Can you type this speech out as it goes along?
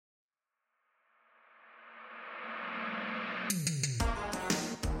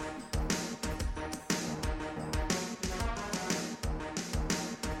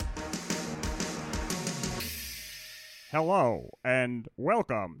Hello, and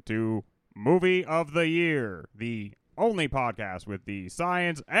welcome to Movie of the Year, the only podcast with the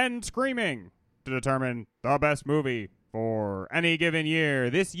science and screaming to determine the best movie for any given year.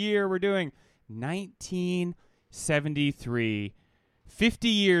 This year we're doing 1973, 50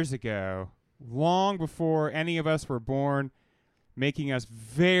 years ago, long before any of us were born, making us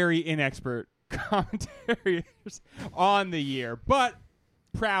very inexpert commentaries on the year. But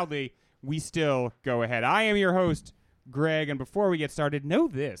proudly, we still go ahead. I am your host, Greg, and before we get started, know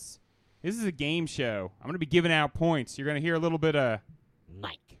this. This is a game show. I'm going to be giving out points. You're going to hear a little bit of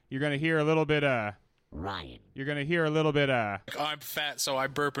Mike. You're going to hear a little bit of Ryan. You're going to hear a little bit of I'm fat, so I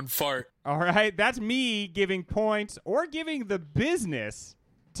burp and fart. All right, that's me giving points or giving the business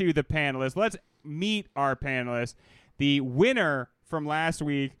to the panelists. Let's meet our panelists. The winner from last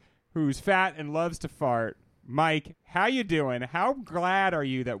week, who's fat and loves to fart. Mike, how you doing? How glad are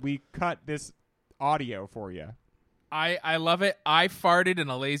you that we cut this audio for you? I love it. I farted in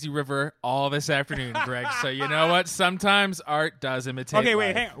a lazy river all this afternoon, Greg. So you know what? Sometimes art does imitate Okay, wait,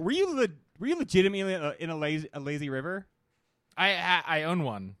 life. hang on. Were you legitimately in a lazy river? I own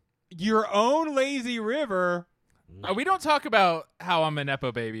one. Your own lazy river? We don't talk about how I'm a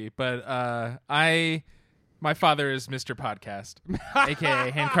Nepo baby, but my father is Mr. Podcast,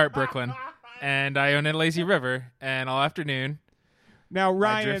 a.k.a. Handcart Brooklyn, and I own a lazy river, and all afternoon Now,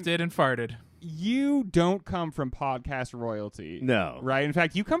 Ryan, I drifted and farted. you don't come from podcast royalty. No. Right? In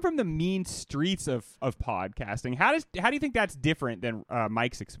fact, you come from the mean streets of podcasting. How do you think that's different than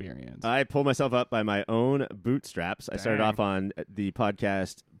Mike's experience? I pulled myself up by my own bootstraps. I started Dang. off on the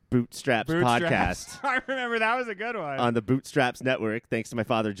podcast Bootstraps Podcast I remember that was a good one. on the Bootstraps Network, thanks to my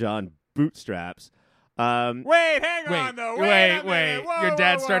father, John Bootstraps. Wait, hang on, though. Wait a minute. Whoa, Your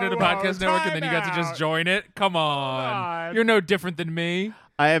dad whoa, started a whoa, podcast network, and then you got to time just out. join it? Come on. on. You're no different than me.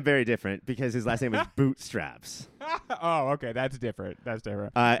 I am very different because his last name is Bootstraps. Oh, okay, that's different. That's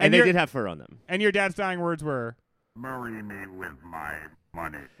different. And they your- did have fur on them. And your dad's dying words were, Marry me with my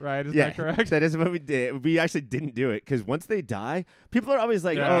money. right? Is Yeah, that correct? that is what we did. We actually didn't do it because once they die, people are always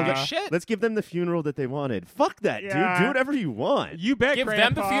like, Yeah. "Oh, But shit. let's give them the funeral that they wanted." Fuck that, Yeah. dude. Do whatever you want. You bet, Give Grandpa.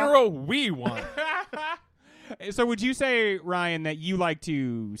 them the funeral we want. So would you say, Ryan, that you like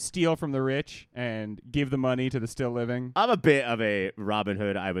to steal from the rich and give the money to the still living? I'm a bit of a Robin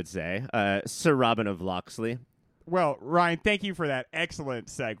Hood, I would say. Sir Robin of Locksley. Well, Ryan, thank you for that excellent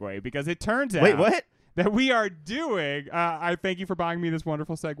segue, because it turns out Wait, what? that we are doing. I thank you for buying me this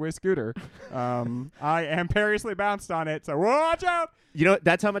wonderful Segway scooter. I am variously bounced on it, so watch out. You know,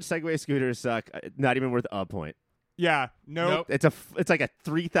 that's how much Segway scooters suck. Not even worth a point. Yeah, nope. It's like a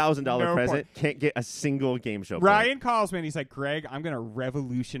 $3,000 No present. Can't get a single game show. Ryan calls me and he's like, Greg, I'm going to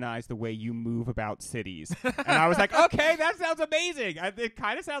revolutionize the way you move about cities. And I was like, okay, that sounds amazing. It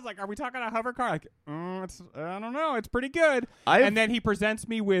kind of sounds like, are we talking a hover car? Like, I don't know. It's pretty good. And then he presents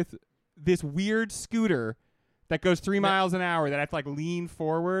me with this weird scooter that goes 3 miles an hour that I have to like lean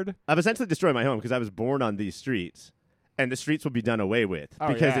forward. I've essentially destroyed my home because I was born on these streets, and the streets will be done away with Oh,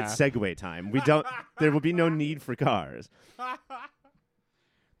 because yeah. it's Segway time. There will be no need for cars.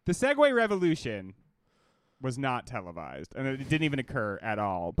 The Segway Revolution was not televised, and it didn't even occur at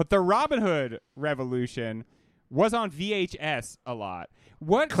all. But the Robin Hood Revolution was on VHS a lot.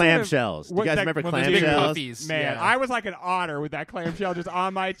 What sort of- Clamshells. Do what- you guys that- remember One of those big clamshells? puppies. Man, Yeah. I was like an otter with that clamshell just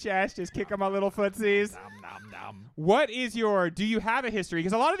on my chest, just kicking my little footsies. Nom, nom, nom. What is do you have a history?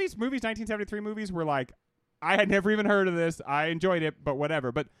 Because a lot of these movies, 1973 movies, were like, I had never even heard of this. I enjoyed it, but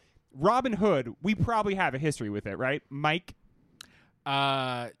whatever. But Robin Hood, we probably have a history with it, right? Mike?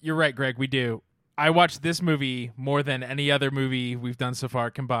 You're right, Greg. We do. I watched this movie more than any other movie we've done so far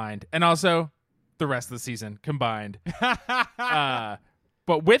combined, and also the rest of the season combined.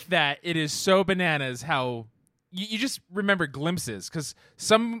 But with that, it is so bananas how you just remember glimpses, because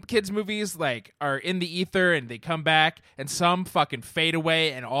some kids' movies like are in the ether and they come back, and some fucking fade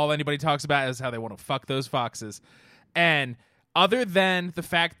away, and all anybody talks about is how they want to fuck those foxes. And other than the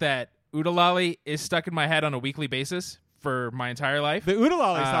fact that Oodalali is stuck in my head on a weekly basis for my entire life, The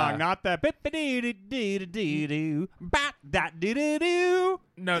Oodalali song, not the bip-a-doo-doo-doo-doo-doo, bat-dat-doo-doo-doo.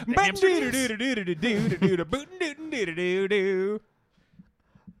 no, the hamster dance. Bat-doo-doo-doo-doo-doo-doo-doo-doo-doo-doo.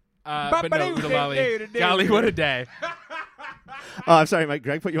 But no, Oodalali. Golly, what a day. Oh, I'm sorry, Mike.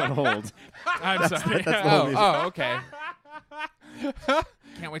 Greg put you on hold. I'm sorry. that's the whole music. Okay.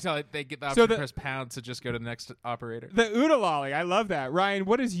 Can't wait till they get the option So to the- press pound to just go to the next operator. The Oodalali, I love that. Ryan,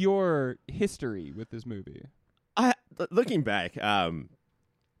 what is your history with this movie? Looking back, I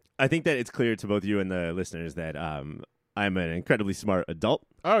think that it's clear to both you and the listeners that I'm an incredibly smart adult,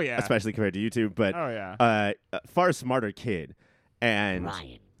 Oh, yeah. especially compared to you two, but Oh, yeah. a far smarter kid. And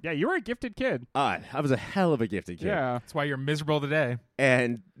Ryan. Yeah, you were a gifted kid. I was a hell of a gifted kid. Yeah. That's why you're miserable today.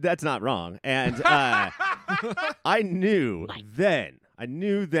 And that's not wrong. And I knew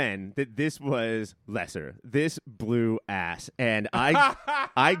then that this was lesser. This blew ass. And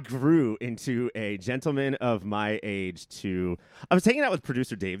I grew into a gentleman of my age I was hanging out with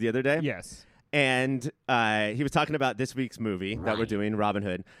producer Dave the other day. Yes. And he was talking about this week's movie that we're doing, Robin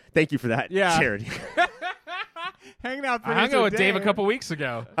Hood. Thank you for that, Yeah. Charity. Hanging out. I hung out with Dave a couple weeks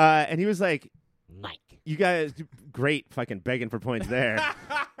ago. And he was like, you guys, great fucking begging for points there,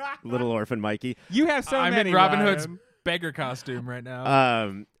 little orphan Mikey. You have so I'm many. in Robin Hood's Ryan. beggar costume right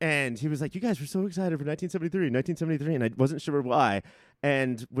now. And he was like, you guys were so excited for 1973, and I wasn't sure why.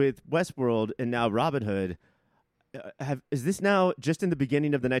 And with Westworld and now Robin Hood, is this now just in the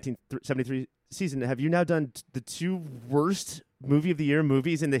beginning of the 1973 season? Have you now done the two worst movie of the year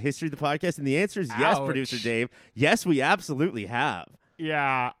movies in the history of the podcast? And the answer is yes, Ouch. producer Dave. Yes, we absolutely have.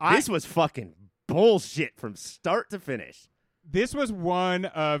 Yeah. This was fucking bullshit from start to finish. This was one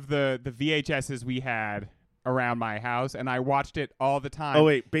of the VHSs we had around my house, and I watched it all the time. Oh,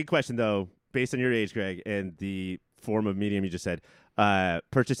 wait. Big question, though, based on your age, Greg, and the form of medium you just said.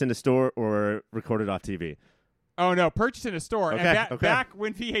 Purchased in a store or recorded off TV? Oh, no, purchased in a store. Okay, And okay. back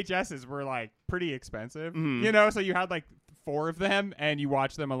when VHSs were, like, pretty expensive, Mhm. you know, so you had, like, 4 of them, and you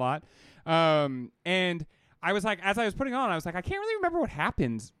watched them a lot. And I was like, as I was putting on, I was like, I can't really remember what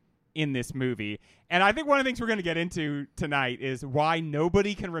happens in this movie. And I think one of the things we're going to get into tonight is why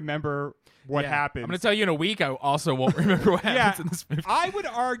nobody can remember what Yeah. happens. I'm going to tell you in a week. I also won't remember what happens Yeah. in this movie. I would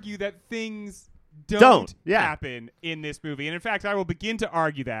argue that things Don't, don't yeah. happen in this movie. And in fact, I will begin to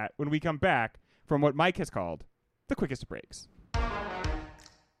argue that when we come back from what Mike has called the quickest of breaks.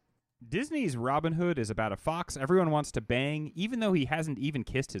 Disney's Robin Hood is about a fox everyone wants to bang, even though he hasn't even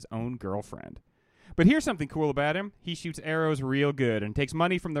kissed his own girlfriend. But here's something cool about him. He shoots arrows real good and takes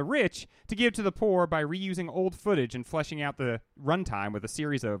money from the rich to give to the poor by reusing old footage and fleshing out the runtime with a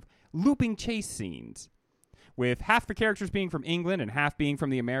series of looping chase scenes. With half the characters being from England and half being from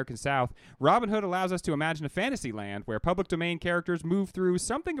the American South, Robin Hood allows us to imagine a fantasy land where public domain characters move through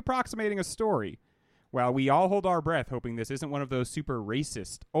something approximating a story. While we all hold our breath hoping this isn't one of those super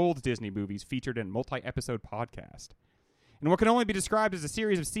racist old Disney movies featured in multi-episode podcast. In what can only be described as a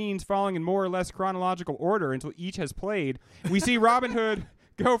series of scenes falling in more or less chronological order until each has played, we see Robin Hood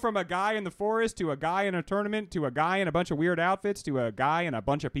go from a guy in the forest to a guy in a tournament to a guy in a bunch of weird outfits to a guy in a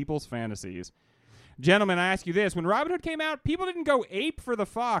bunch of people's fantasies. Gentlemen, I ask you this. When Robin Hood came out, people didn't go ape for the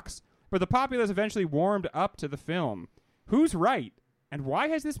fox, but the populace eventually warmed up to the film. Who's right? And why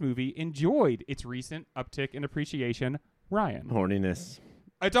has this movie enjoyed its recent uptick in appreciation? Ryan. Horniness.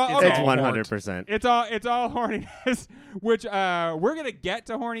 It's all It's okay. 100%. It's all horniness, which we're gonna get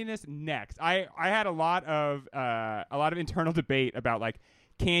to horniness next. I had a lot of internal debate about, like,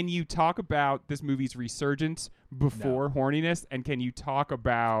 can you talk about this movie's resurgence before horniness, and can you talk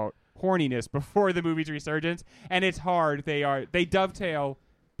about horniness before the movie's resurgence? And it's hard. They dovetail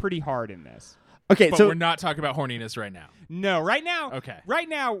pretty hard in this. Okay, But so we're not talking about horniness right now. No, right now. Okay. Right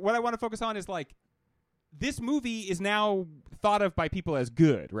now, what I want to focus on is, like, this movie is now thought of by people as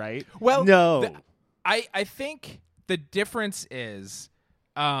good, right? Well, no. I think the difference is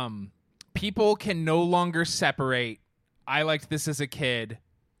people can no longer separate I liked this as a kid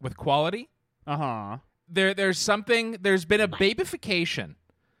with quality. Uh-huh. There's been a babification.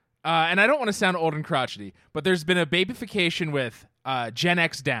 And I don't want to sound old and crotchety, but there's been a babification with Gen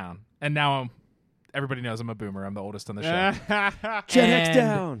X down. And now everybody knows I'm a boomer. I'm the oldest on the show. Gen X And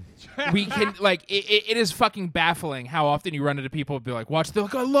down. We can, like, it is fucking baffling how often you run into people and be like, watch, they're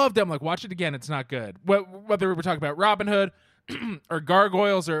like, I love them. Like, watch it again. It's not good. Whether we're talking about Robin Hood or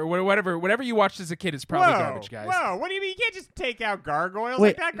Gargoyles or whatever you watched as a kid is probably garbage, guys. Whoa, what do you mean? You can't just take out Gargoyles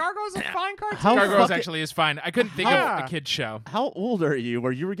Wait. like that. Gargoyles is a fine cartoon. How Gargoyles fucking- actually is fine. I couldn't think Yeah. of a kid's show. How old are you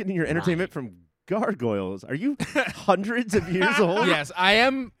where you were getting your entertainment from gargoyles? Are you hundreds of years old? Yes, I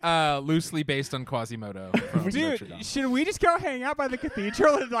am loosely based on Quasimodo. from Notre Dame. Dude, should we just go hang out by the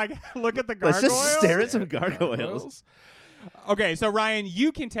cathedral and, like, look at the Let's gargoyles? just stare at some gargoyles. Okay, so Ryan,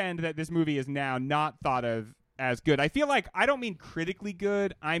 you contend that this movie is now not thought of as good. I feel like I don't mean critically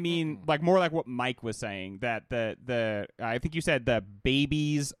good. I mean like more like what Mike was saying, that the I think you said the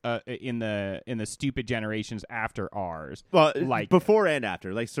babies in the stupid generations after ours. Well, Like- before and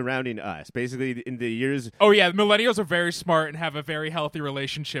after, like surrounding us. Basically, in the years, Oh yeah, millennials are very smart and have a very healthy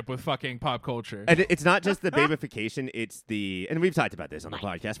relationship with fucking pop culture. and it's not just the babification; it's the, and we've talked about this on the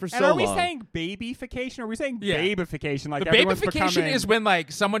podcast for And so are we long. saying babyfication or are we saying Yeah. babification? Like The everyone's babification becoming... is when,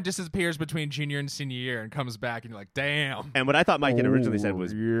 like, someone disappears between junior and senior year and comes back and you're like, damn. And what I thought Mike had originally said Oh,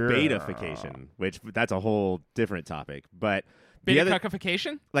 was yeah. betafication, which that's a whole different topic. But Beta other-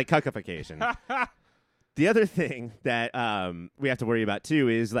 cuckification? like cuckification. The other thing that we have to worry about too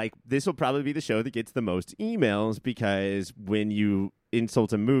is like this will probably be the show that gets the most emails because when you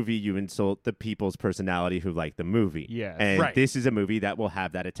insult a movie, you insult the people's personality who like the movie. Yes. And Right. this is a movie that will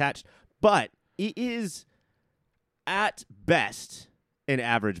have that attached. But it is at best an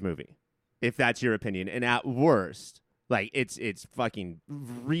average movie, if that's your opinion. And at worst, like it's fucking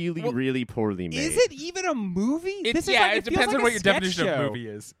really, Well, really poorly made. Is it even a movie? This is yeah, like, it feels depends like on a what your sketch definition show. of movie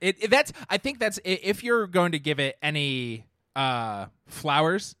is. I think that's if you're going to give it any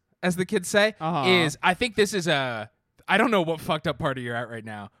flowers, as the kids say, is I think this is I don't know what fucked up party you're at right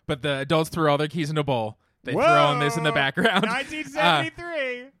now, but the adults threw all their keys in a bowl. They throw on this in the Whoa! background.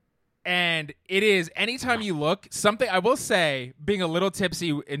 1973. And it is, anytime you look, something, I will say, being a little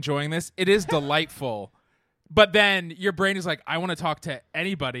tipsy enjoying this, it is delightful. But then your brain is like, I want to talk to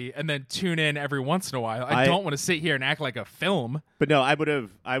anybody and then tune in every once in a while. I don't want to sit here and act like a film. But no, I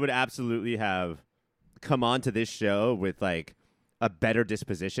would absolutely have come on to this show with like a better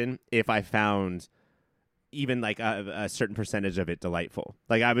disposition if I found even like a certain percentage of it delightful.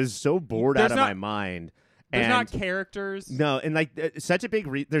 Like I was so bored There's out of not- my mind. There's and not characters. no, and like such a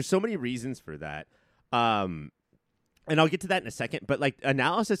big there's so many reasons for that. And I'll get to that in a second, but like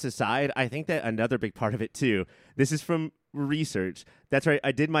analysis aside, I think that another big part of it too. This is from research. That's right.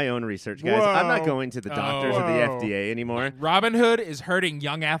 I did my own research, guys. I'm not Whoa. going to the doctors or the Whoa. FDA anymore. Robin Hood is hurting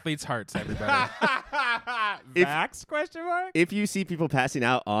young athletes' hearts, everybody. Vax? Question mark. If you see people passing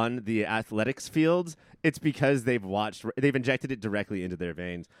out on the athletics fields, it's because they've injected it directly into their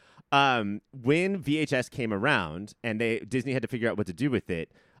veins. When VHS came around and Disney had to figure out what to do with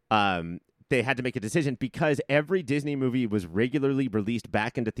it, they had to make a decision because every Disney movie was regularly released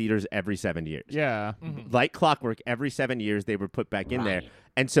back into theaters every 7 years. Yeah. Like clockwork, every 7 years they were put back in there.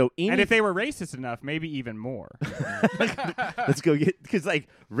 And so And if they were racist enough, maybe even more. let's go get, because like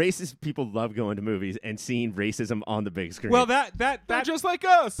racist people love going to movies and seeing racism on the big screen. Well, that They're just like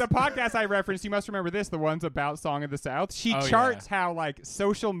us. the podcast I referenced, you must remember this, the ones about Song of the South. She Oh, charts how like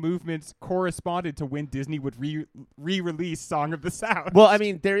social movements corresponded to when Disney would re-release Song of the South. Well, I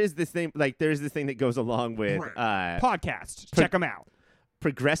mean, there's this thing that goes along with Podcast. Check them out.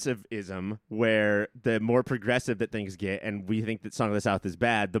 progressivism, where the more progressive that things get, and we think that Song of the South is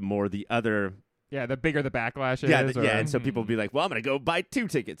bad, the more the other. Yeah, the bigger the backlash Yeah, is. or- and so people will be like, well, I'm going to go buy 2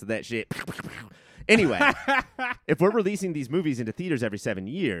 tickets of that shit. Anyway, if we're releasing these movies into theaters every 7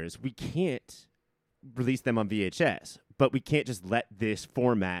 years, we can't release them on VHS, but we can't just let this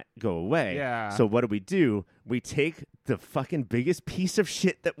format go away. Yeah. So what do? We take the fucking biggest piece of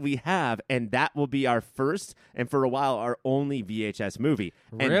shit that we have, and that will be our first and for a while our only VHS movie.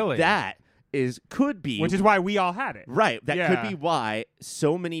 Really? And that could be Which is why we all had it. right. That Yeah. could be why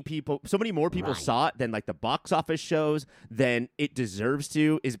so many more people saw it than like the box office shows than it deserves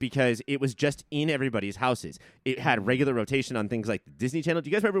to, is because it was just in everybody's houses. It had regular rotation on things like the Disney Channel. Do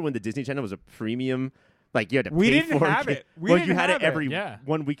you guys remember when the Disney Channel was a premium? Like you had to We pay didn't for have it. it. We Well, didn't you had have it every it. Yeah.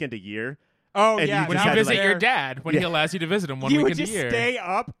 one weekend a year. Oh, And yeah. you When just you had to, visit like- your dad, when he allows you to visit him one You would weekend just a year. stay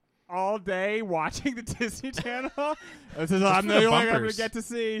up all day watching the Disney Channel. This is Just I'm for the the only one I'm going bumpers. to get to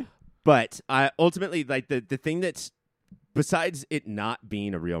see. But I ultimately, like the thing that's, besides it not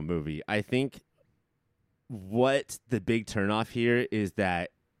being a real movie, I think what the big turnoff here is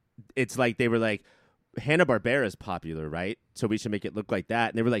that it's like they were like, Hanna-Barbera is popular, right? So we should make it look like that.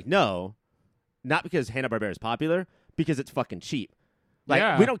 And they were like, no, not because Hanna-Barbera is popular, because it's fucking cheap. Like,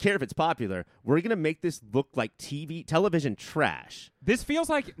 Yeah. we don't care if it's popular. We're going to make this look like television trash. This feels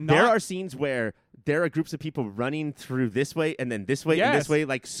like not There are scenes where there are groups of people running through this way and then this way and Yes. this way,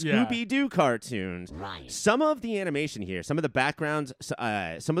 like Yeah. Scooby-Doo cartoons. Some of the animation here, some of the backgrounds,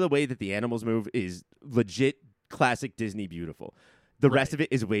 some of the way that the animals move is legit classic Disney beautiful. The rest of it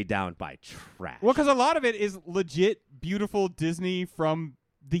is weighed down by trash. Well, because a lot of it is legit beautiful Disney from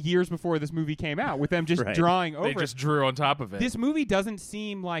the years before this movie came out, with them just Right. drawing They over just it. drew on top of it. This movie doesn't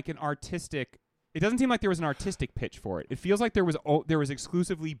seem like an artistic. It doesn't seem like there was an artistic pitch for it. It feels like there was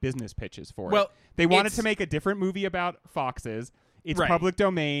exclusively business pitches for it. Well, they wanted it's- to make a different movie about foxes. It's Right. public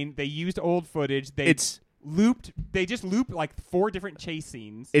domain. They used old footage. They It's just looped like 4 different chase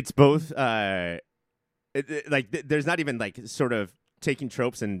scenes. it's both there's not even like sort of taking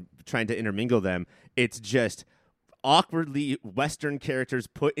tropes and trying to intermingle them. It's just awkwardly Western characters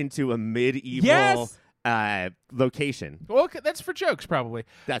put into a medieval Yes! location. Well, that's for jokes, probably.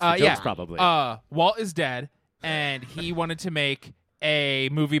 That's for yeah. jokes, probably. Walt is dead, and he wanted to make a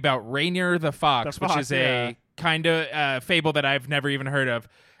movie about Rainier the Fox, The which fox, is yeah. a kind of fable that I've never even heard of.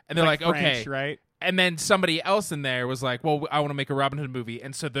 And they're like, French, okay. right? And then somebody else in there was like, well, I want to make a Robin Hood movie.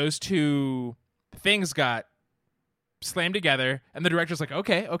 And so those two things got slammed together, and the director's like,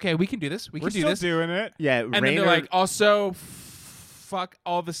 okay, we can do this. We We're can do still this. doing it. Yeah, And then they're like, also, fuck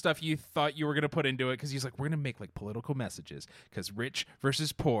all the stuff you thought you were going to put into it, because he's like, we're going to make like political messages, because rich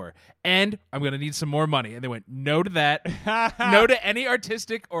versus poor, and I'm going to need some more money. And they went, no to that. No to any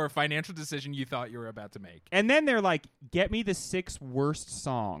artistic or financial decision you thought you were about to make. And then they're like, get me the 6 worst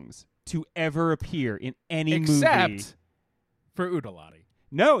songs to ever appear in any movie. Except for Udalati.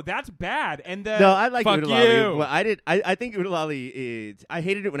 No, that's bad. And the no, I like Fuck Udalali. you. Well, I think Udalali is. I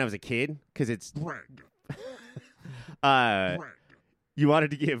hated it when I was a kid because it's. You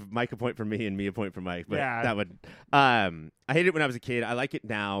wanted to give Mike a point for me and me a point for Mike, but Yeah. that would. I hated it when I was a kid. I like it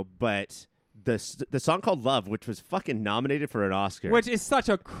now, but the song called "Love," which was fucking nominated for an Oscar, which is such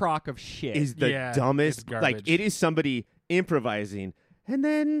a crock of shit. is the Yeah, dumbest. it's garbage. Like it is somebody improvising, and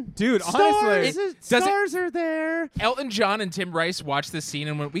then Dude, stars, honestly, stars are there. Elton John and Tim Rice watched this scene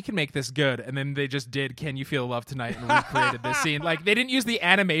and went, we can make this good. And then they just did Can You Feel Love Tonight and recreated this scene. Like, they didn't use the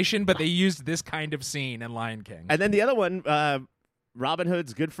animation, but they used this kind of scene in Lion King. And then the other one, Robin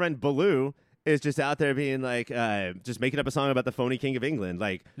Hood's good friend Baloo, is just out there being like, just making up a song about the phony king of England.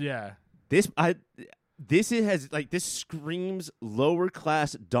 Like Yeah. this screams lower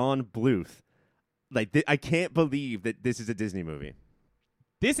class Don Bluth. Like I can't believe that this is a Disney movie.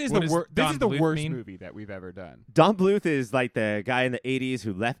 this is What the does worst. This Don is the Bluth worst mean? movie that we've ever done. Don Bluth is like the guy in the '80s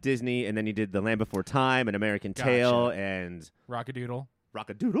who left Disney, and then he did The Land Before Time and American Gotcha. Tail and Rockadoodle.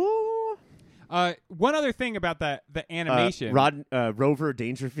 Rockadoodle. One other thing about the animation. Rover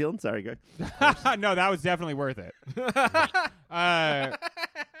Dangerfield. Sorry, go. No, that was definitely worth it.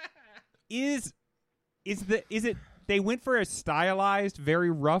 Is it they went for a stylized, very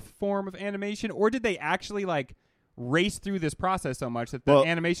rough form of animation, or did they actually like race through this process so much that the Well-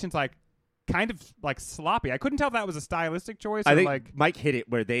 animation's like kind of like sloppy? I couldn't tell if that was a stylistic choice or I think like Mike hit it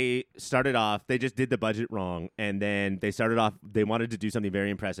where they started off. They just did the budget wrong, and then they started off. They wanted to do something very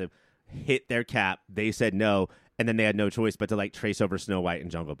impressive, hit their cap. They said no, and then they had no choice but to like trace over Snow White and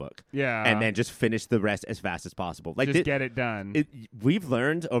Jungle Book, yeah, and then just finish the rest as fast as possible. Like just get it done. we've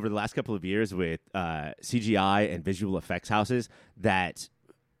learned over the last couple of years with CGI and visual effects houses that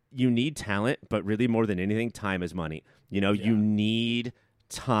you need talent, but really more than anything, time is money. You know, you need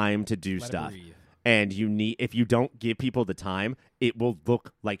time to do Let it stuff. breathe. And if you don't give people the time, it will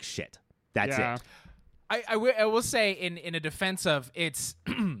look like shit. That's Yeah. it. I will say in a defense of it's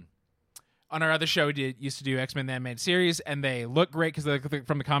on our other show we used to do X-Men the Animated Series, and they look great because they look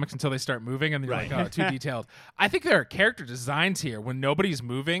from the comics until they start moving, and you're Right. like, oh, too detailed. I think there are character designs here when nobody's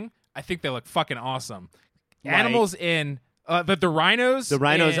moving. I think they look fucking awesome. Like- Animals in the rhinos. The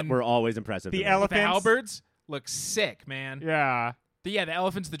rhinos in were always impressive. The to me. elephant- the Elephants. halberds look sick, man. yeah. The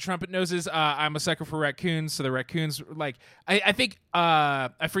elephants, the trumpet noses. I'm a sucker for raccoons, so the raccoons, like, I think I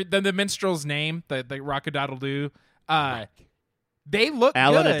forget the minstrel's name, the Rockadoodle-Doo. They look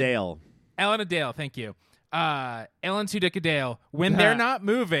Alan good. Adale. Alan Adale, thank you. Ellen Tudyk-Adale. When they're not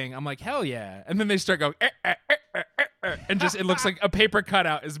moving, I'm like, hell yeah. And then they start going, and just it looks like a paper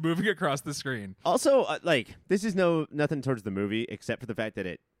cutout is moving across the screen. Also, like this is nothing towards the movie except for the fact that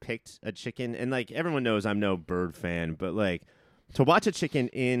it picked a chicken, and like everyone knows I'm no bird fan, but like to watch a chicken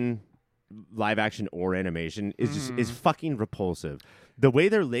in live action or animation is just is fucking repulsive. The way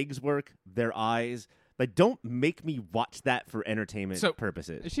their legs work, their eyes. Like, don't make me watch that for entertainment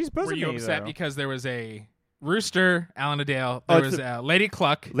purposes. She's buzzing Were you me, upset though. because there was a rooster, Alan Adale, Oh, there it's was Lady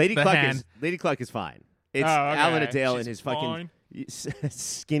Cluck, Lady the Cluck hen. is fine. It's Oh, okay. Alan Adale She's and his fucking fine.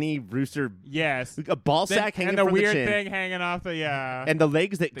 skinny rooster, Yes. a ball sack hanging And the from weird the chin, thing hanging off the and the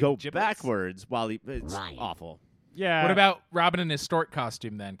legs that The go giblets? backwards while it's awful. yeah. What about Robin in his stork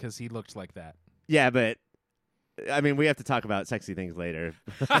costume then? Because he looked like that. Yeah, but I mean, we have to talk about sexy things later.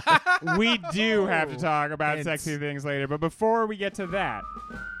 We do have to talk about It's- sexy things later, but before we get to that,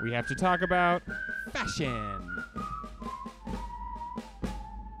 we have to talk about fashion.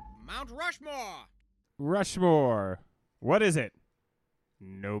 Mount Rushmore. Rushmore. What is it?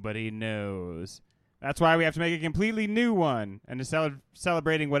 Nobody knows. That's why we have to make a completely new one and to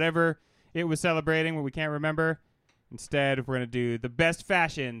celebrating whatever it was celebrating, what we can't remember. Instead, we're going to do the best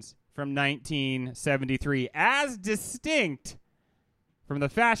fashions from 1973 as distinct from the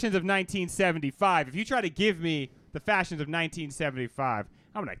fashions of 1975. If you try to give me the fashions of 1975,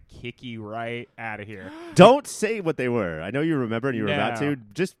 I'm going to kick you right out of here. Don't say what they were. I know you remember and you were about No. to.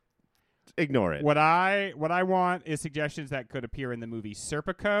 Just ignore it. What I want is suggestions that could appear in the movie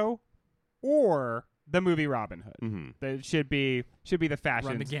Serpico or the movie Robin Hood. Mm-hmm. That should be the Run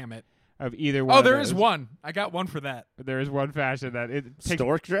fashions the gamut. of either one. Oh, of there is those. one. I got one for that. There is one fashion that it takes,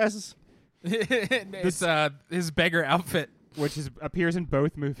 Stork dress? It's his beggar outfit. which appears in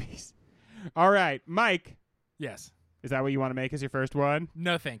both movies. All right, Mike. Yes. Is that what you want to make as your first one?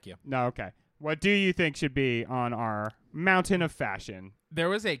 No, thank you. No, okay. What do you think should be on our mountain of fashion? There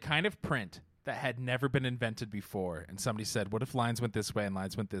was a kind of print that had never been invented before, and somebody said, what if lines went this way and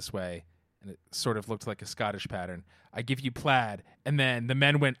lines went this way? And it sort of looked like a Scottish pattern. I give you plaid. And then the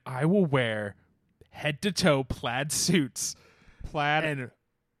men went, I will wear head-to-toe plaid suits. Plaid And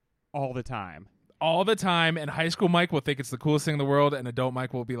all the time. all the time, and high school Mike will think it's the coolest thing in the world, and adult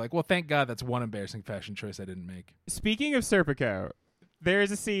Mike will be like, well, thank God that's one embarrassing fashion choice I didn't make. Speaking of Serpico, there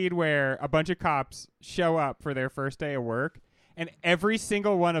is a scene where a bunch of cops show up for their first day of work, and every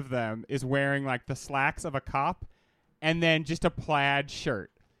single one of them is wearing like the slacks of a cop and then just a plaid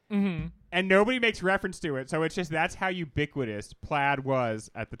shirt. Mm-hmm. And nobody makes reference to it, so it's just that's how ubiquitous plaid was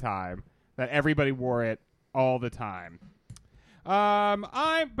at the time, that everybody wore it all the time.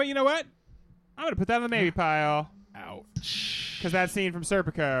 But you know what? I'm gonna put that in the maybe pile. Ouch. Because that scene from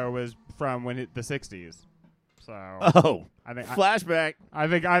Serpico was from the 60s. So Oh, I think flashback. I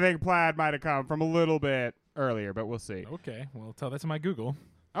think plaid might have come from a little bit earlier, but we'll see. Okay, well, tell that to my Google.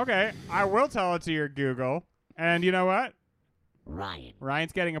 Okay, I will tell it to your Google. And you know what? Ryan.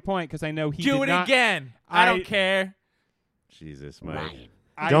 Ryan's getting a point because I know he Do did it not, again. I don't care. Jesus, Mike. Ryan.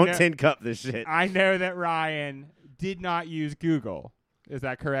 I Don't know, tin cup this shit. I know that Ryan did not use Google. Is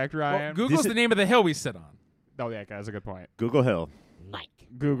that correct, Well, Ryan? Google's This is- the name of the hill we sit on. Oh, yeah, that's a good point. Google Hill. Mike.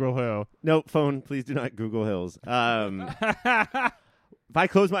 Google who? No, phone, please do not Google Hills. If I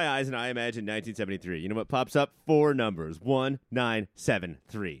close my eyes and I imagine 1973, you know what pops up? 4 numbers.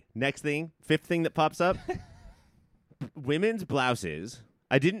 1973. Next thing, 5th thing that pops up, women's blouses.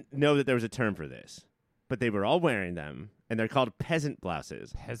 I didn't know that there was a term for this, but they were all wearing them, and they're called peasant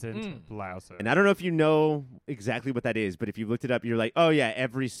blouses. Peasant blouses. And I don't know if you know exactly what that is, but if you looked it up, you're like, oh, yeah,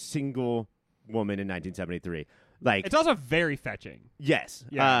 every single woman in 1973. Like, It's also very fetching. yes.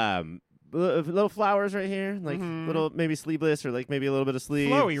 Yeah. Little flowers right here, like Mhm. little maybe sleeveless or like maybe a little bit of sleeve.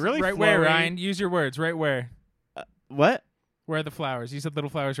 Flowy, really Right flowy. where, Ryan? Use your words. Right where? What? Where are the flowers? You said little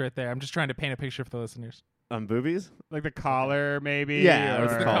flowers right there. I'm just trying to paint a picture for the listeners. Boobies? Like the collar, maybe. Yeah, or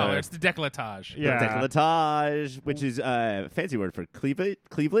It's the collar. collar. It's the décolletage. Yeah. Decolletage, which is a fancy word for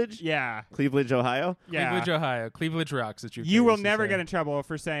cleavage. Yeah. Cleveland, Ohio. Yeah. Cleveland, Ohio. Cleveland rocks. It's your You will favorite to never say. get in trouble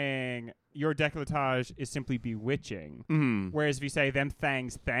for saying your décolletage is simply bewitching. Mm-hmm. Whereas if you say them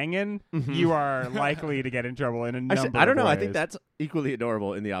thangs thangin', Mhm. you are likely to get in trouble in a number I don't of know. I ways. think that's equally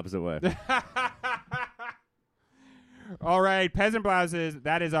adorable in the opposite way. All right, peasant blouses.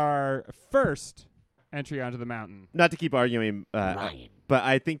 That is our first entry onto the mountain. Not to keep arguing, Ryan. but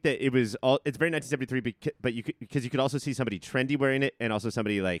I think that it was all. It's very 1973, but because you could also see somebody trendy wearing it, and also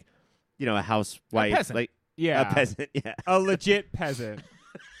somebody like, a housewife, peasant. like Yeah, a peasant, yeah, a legit peasant,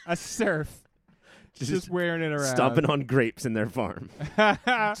 a serf, just wearing it around, stomping on grapes in their farm.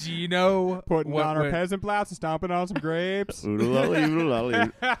 Do you know Putting what on our would- peasant blouse and stomping on some grapes. Oodle-lolly, oodle-lolly.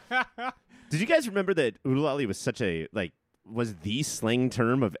 Did you guys remember that oodle-lolly was such a was the slang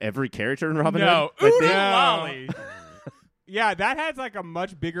term of every character in Robin No, Hood? Like, they- oodle-lolly. Yeah, that has like a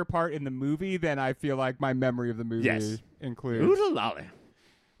much bigger part in the movie than I feel like my memory of the movie Yes. includes. Oodle-lolly.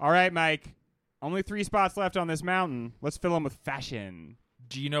 All right, Mike. Only 3 spots left on this mountain. Let's fill them with fashion.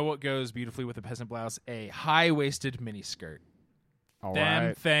 Do you know what goes beautifully with a peasant blouse? A high-waisted miniskirt. All Them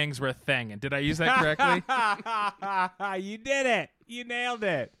right. things were thangin'. Did I use that correctly? You did it. You nailed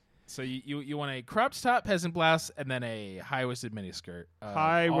it. So you want a cropped top peasant blouse and then a high-waisted miniskirt. All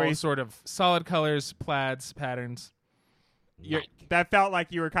High-waist- sort of solid colors, plaids, patterns. You're, that felt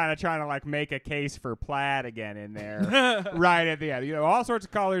like you were kind of trying to like make a case for plaid again in there, right at the end. All sorts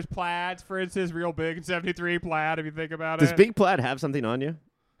of colors, plaids, for instance, real big in '73 plaid. If you think about Does it. Big Plaid have something on you?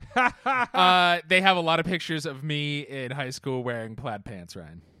 They have a lot of pictures of me in high school wearing plaid pants,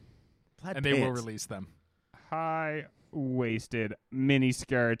 Ryan, Plaid and they will pants. release them. High-waisted mini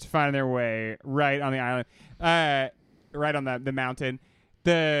skirts finding their way right on the island, right on the mountain.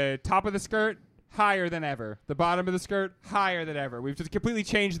 The top of the skirt higher than ever. The bottom of the skirt higher than ever. We've just completely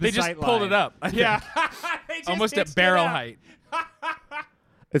changed the They just sight pulled line. it up. I think. Yeah, They just Almost hitched at it barrel up. height.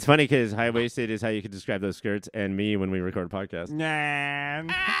 It's funny because high-waisted is how you could describe those skirts and me when we record podcasts.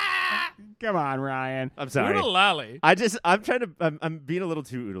 Nah. Come on, Ryan. I'm sorry. Oodle-lolly. I'm being a little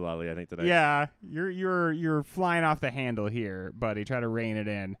too oodle-lolly, I think, today. Yeah, you're flying off the handle here, buddy. Try to rein it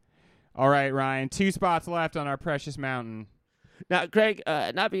in. All right, Ryan. 2 spots left on our precious mountain. Now, Craig,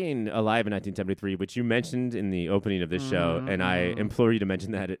 not being alive in 1973, which you mentioned in the opening of this show, and I implore you to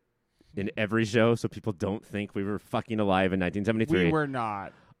mention that in every show so people don't think we were fucking alive in 1973. We were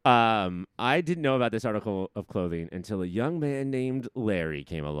not. I didn't know about this article of clothing until a young man named Larry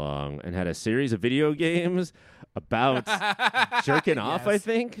came along and had a series of video games about jerking off, I Yes.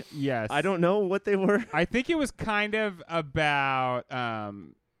 think. Yes. I don't know what they were. I think it was kind of about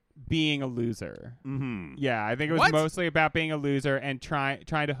being a loser. Mm-hmm. Yeah, I think it was What? mostly about being a loser and trying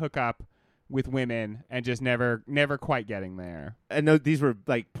to hook up with women and just never quite getting there. And these were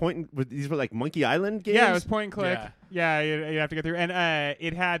like these were like Monkey Island games. Yeah, it was point and click. Yeah. Yeah, you have to get through. And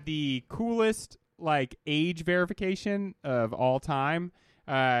it had the coolest like age verification of all time.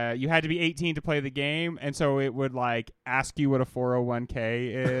 You had to be 18 to play the game, and so it would like ask you what a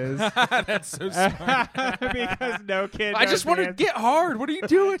 401k is. That's so smart. Because no kid. I knows just the want to answer. get hard. What are you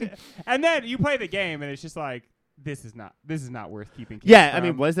doing? And then you play the game, and it's just like this is not worth keeping. Kids Yeah, I from.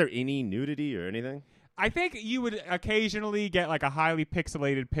 mean, was there any nudity or anything? I think you would occasionally get like a highly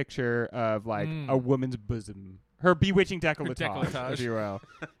pixelated picture of like a woman's bosom, her bewitching décolletage, décolletage. if you will,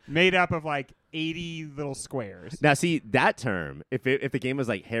 made up of like 80 little squares. Now, see that term. If the game was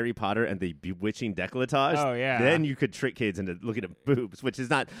like Harry Potter and the bewitching décolletage, Oh, yeah. then you could trick kids into looking at boobs, which is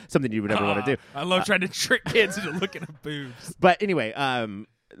not something you would ever want to do. I love trying to trick kids into looking at boobs. But anyway,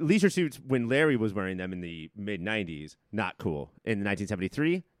 leisure suits when Larry was wearing them in the mid '90s, not cool. In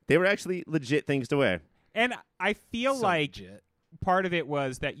 1973, they were actually legit things to wear. And I feel So like legit. part of it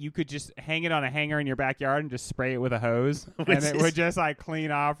was that you could just hang it on a hanger in your backyard and just spray it with a hose, Which and it is- would just like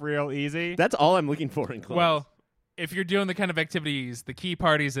clean off real easy. That's all I'm looking for in clothes. Well, if you're doing the kind of activities the key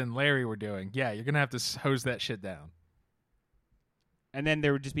parties and Larry were doing, yeah, you're gonna have to hose that shit down. And then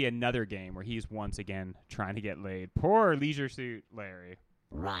there would just be another game where he's once again trying to get laid. Poor Leisure Suit Larry.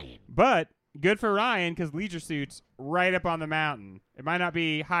 Ryan. But good for Ryan because Leisure Suit's right up on the mountain. It might not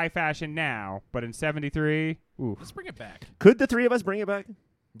be high fashion now, but in 73, ooh. Let's bring it back. could the three of us bring it back?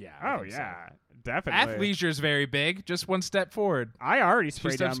 Yeah. I Oh, think so. yeah. Definitely. Athleisure's very big. Just one step forward. I already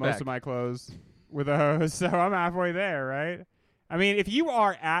sprayed down steps most back. of my clothes with a hose, so I'm halfway there, right? I mean, if you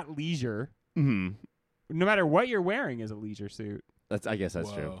are at leisure, Mm-hmm. no matter what you're wearing is a leisure suit, I guess that's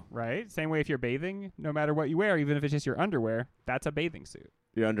true. Whoa. right? Same way if you're bathing, no matter what you wear, even if it's just your underwear, that's a bathing suit.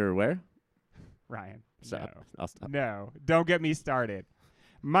 Your underwear? Ryan. Stop. I'll stop. No, don't get me started.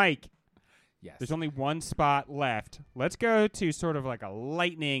 Mike, Yes. there's only one spot left. Let's go to sort of like a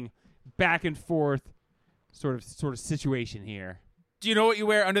lightning back and forth sort of situation here. Do you know what you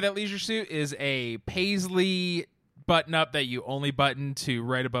wear under that leisure suit? Is a paisley button up that you only button to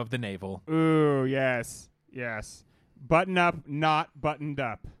right above the navel. Ooh, yes. Yes. Button up, not buttoned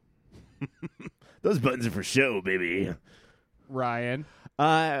up. Those buttons are for show, baby. Ryan.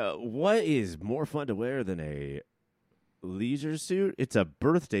 What is more fun to wear than a leisure suit? It's a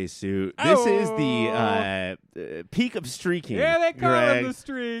birthday suit. This is the peak of streaking. Yeah, they call Greg, him the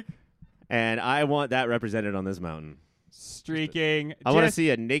streak. and I want that represented on this mountain. Streaking. I want to Just see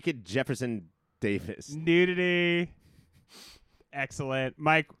a naked Jefferson Davis. nudity. Excellent.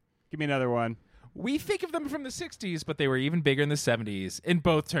 Mike, give me another one. We think of them from the 60s, but they were even bigger in the 70s in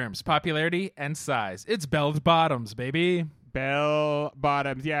both terms, popularity and size. It's belled bottoms, baby. Bell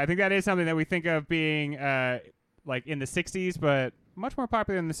bottoms. Yeah, I think that is something that we think of being like in the 60s, but much more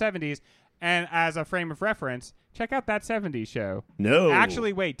popular in the 70s. And as a frame of reference, check out That 70s Show. No.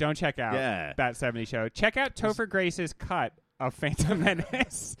 Actually, wait, don't check out Yeah. That 70s Show. Check out Topher Grace's cut of Phantom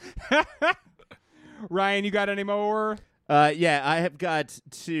Menace. Ryan, you got any more? Yeah, I have got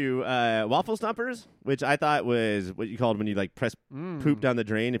two waffle stompers, which I thought was what you called when you like press poop down the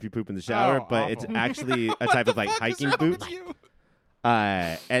drain if you poop in the shower, Oh, but it's awful. actually a type of like hiking boot.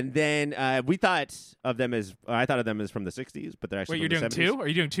 And then we thought of them as I thought of them as from the 60s, but they're actually Wait, you're from doing the 70s. two? Are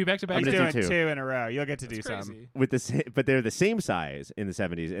you doing two back to back? I'm He's gonna doing do two two. in a row. You'll get to do That's some. crazy. With but they're the same size in the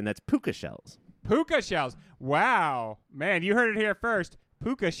 70s, and that's puka shells. Puka shells. Wow. Man, you heard it here first.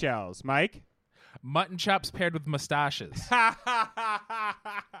 Puka shells. Mike? Mutton chops paired with mustaches.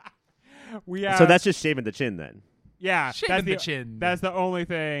 We have, So that's just shaving the chin then. yeah, Shaving that's the chin. That's the only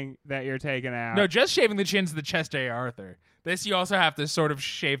thing that you're taking out. No, just shaving the chin's the chest A. Arthur. This you also have to sort of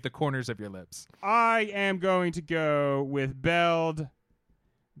shave the corners of your lips. I am going to go with belled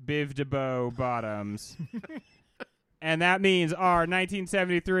Biv DeBow bottoms. And that means our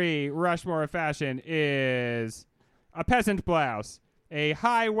 1973 Rushmore of fashion is a peasant blouse, a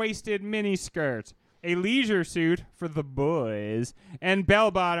high-waisted mini skirt, a leisure suit for the boys, and bell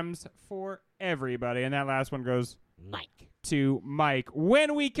bottoms for everybody. And that last one goes Mike. to Mike.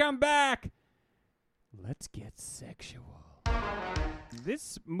 When we come back, let's get sexual.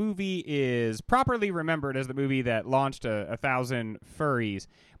 This movie is properly remembered as the movie that launched 1,000 furries,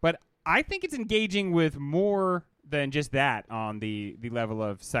 but I think it's engaging with more than just that on the level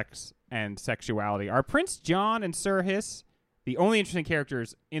of sex and sexuality. Are Prince John and Sir Hiss the only interesting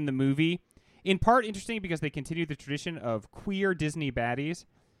characters in the movie? In part interesting because they continue the tradition of queer Disney baddies,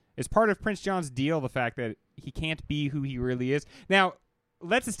 Is part of Prince John's deal the fact that he can't be who he really is? Now,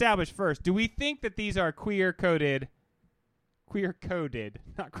 let's establish first, do we think that these are queer-coded,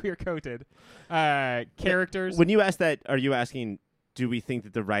 not queer-coded, characters? When you ask that, are you asking, do we think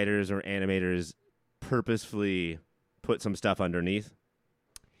that the writers or animators purposefully put some stuff underneath?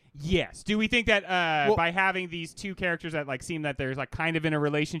 Yes. Do we think that by having these two characters that like seem that there's like kind of in a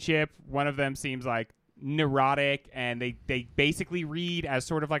relationship, one of them seems like neurotic and they basically read as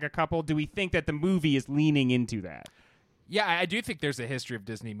sort of like a couple, do we think that the movie is leaning into that? Yeah, I do think there's a history of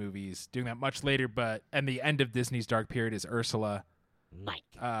Disney movies doing that much later, and the end of Disney's dark period is Ursula.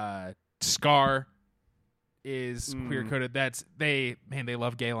 Scar is queer coded. They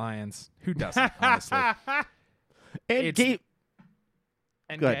love gay lions. Who doesn't, honestly? And It's- gay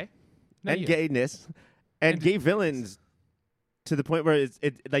And Go ahead. gay. No, and you. gayness and gay villains to the point where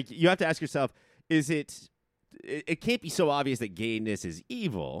it like you have to ask yourself, is it can't be so obvious that gayness is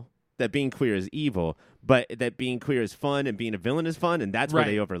evil, that being queer is evil, but that being queer is fun and being a villain is fun, and that's where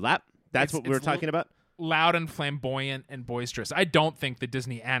Right. they overlap. That's what we were It's talking about. Loud and flamboyant and boisterous. I don't think the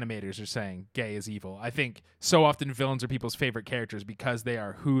Disney animators are saying gay is evil. I think so often villains are people's favorite characters because they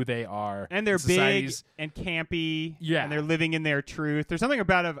are who they are. And they're in big society's- and campy. Yeah. And they're living in their truth. There's something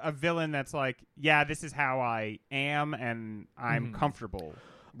about a villain that's like, yeah, this is how I am, and I'm comfortable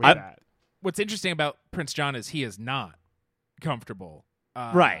with that. What's interesting about Prince John is he is not comfortable.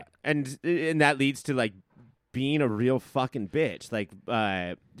 Right. And that leads to like being a real fucking bitch, like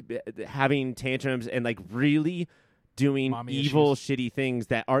having tantrums and like really doing Mommy evil, issues. shitty things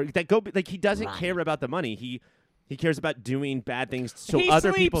that go like he doesn't care about the money. He cares about doing bad things so he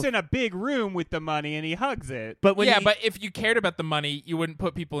other sleeps people. in a big room with the money and he hugs it. But when but if you cared about the money, you wouldn't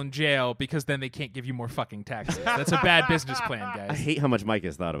put people in jail because then they can't give you more fucking taxes. That's a bad business plan, I guys. hate how much Mike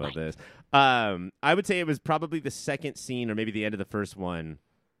has thought about this. I would say it was probably the second scene or maybe the end of the first one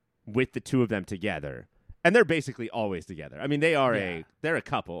with the two of them together. And they're basically always together. I mean, they're a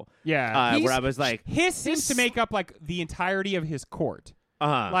couple. Yeah. Where I was like, His seems to make up like the entirety of his court.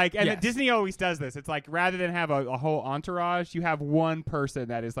 Like, and Yes. Disney always does this. It's like rather than have a whole entourage, you have one person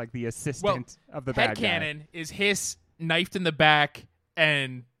that is like the assistant of the bad guy. Headcanon is Hiss knifed in the back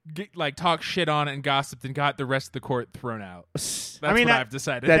and talk shit on and gossiped and got the rest of the court thrown out. That's I mean, what that- I've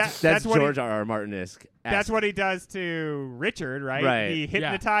decided. that's what George R. Martin-esque. That's what he does to Richard, right? Right. He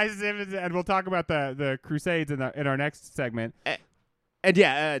hypnotizes him, and we'll talk about the Crusades in our next segment. And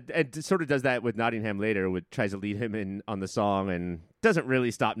and sort of does that with Nottingham later, tries to lead him in on the song and doesn't really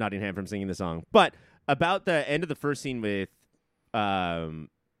stop Nottingham from singing the song. But about the end of the first scene with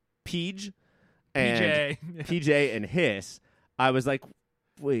Peach and PJ and Hiss, I was like,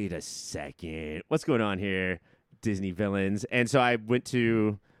 wait a second, what's going on here, Disney villains? And so I went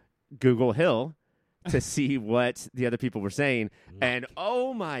to Google Hill to see what the other people were saying, and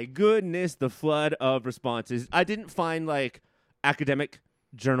oh my goodness, the flood of responses. I didn't find like academic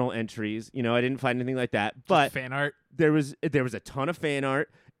journal entries, I didn't find anything like that, but fan art. there was a ton of fan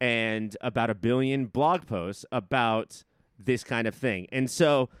art and about 1 billion blog posts about this kind of thing. And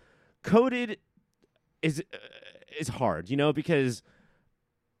so coded is hard, because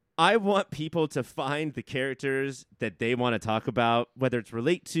I want people to find the characters that they want to talk about, whether it's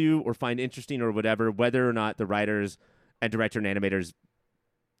relate to or find interesting or whatever, whether or not the writers and director and animators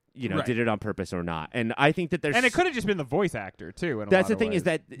Right. did it on purpose or not. And I think that there's... And it could have just been the voice actor, too. That's the thing is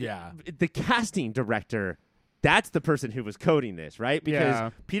that Yeah. the casting director, that's the person who was coding this, right? Because Yeah.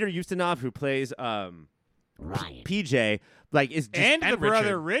 Peter Ustinov, who plays PJ, like is just And the and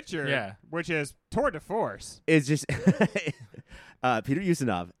brother Richard, Yeah. which is tour de force. is just Peter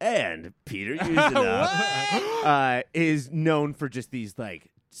Ustinov and Peter Ustinov is known for just these like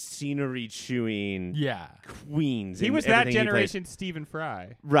scenery chewing Yeah. queens. He in was that everything he plays. generation Stephen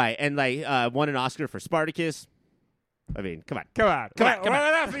Fry. Right? And like won an Oscar for Spartacus. I mean, come on. Come on. Come on, What- come on.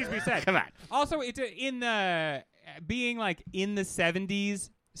 what else needs to be said? Come on. Also, it's in the being like in the 70s,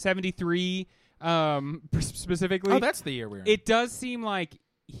 73 specifically. Oh, that's the year we're in. It does seem like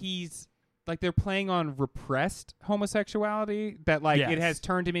he's like they're playing on repressed homosexuality, that like it Yes. has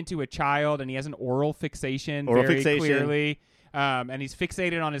turned him into a child and he has an oral fixation Oral very fixation. clearly, and he's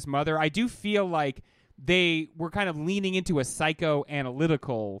fixated on his mother. I do feel like they were kind of leaning into a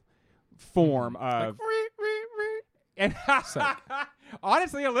psychoanalytical form of and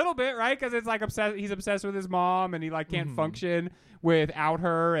honestly a little bit, right? Because it's like he's obsessed with his mom and he like can't function without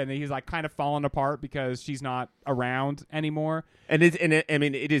her, and he's like kind of falling apart because she's not around anymore. And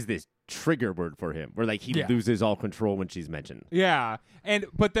it is this trigger word for him, where like he Yeah. loses all control when she's mentioned. Yeah,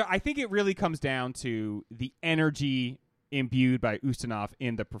 but I think it really comes down to the energy imbued by Ustinov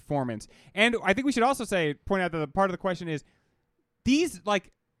in the performance. And I think we should also point out that the part of the question is these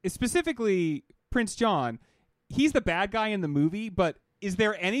like specifically Prince John, he's the bad guy in the movie, but is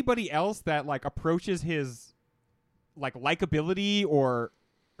there anybody else that like approaches his like likability or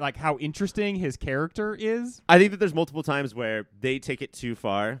like how interesting his character is? I think that there's multiple times where they take it too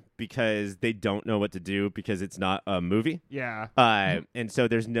far because they don't know what to do because it's not a movie. Yeah. And so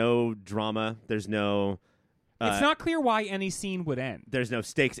there's no drama. There's no. It's not clear why any scene would end. There's no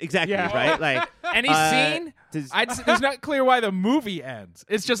stakes. Exactly, Yeah. right? Like Any scene? does- There's not clear why the movie ends.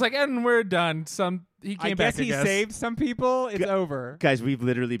 It's just like, and we're done. He came I back. guess he saved some people. It's over. guys, we've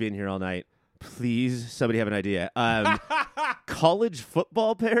literally been here all night. Please, somebody have an idea. College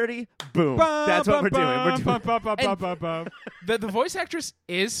football parody? Boom. That's what we're doing. We're doing. The voice actress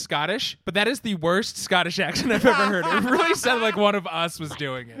is Scottish, but that is the worst Scottish accent I've ever heard. It really sounded like one of us was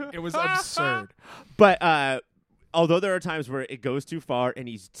doing it. It was absurd. But although there are times where it goes too far and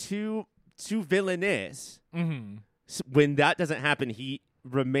he's too villainous, Mm-hmm. when that doesn't happen, he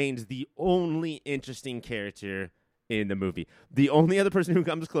remains the only interesting character in the movie. The only other person who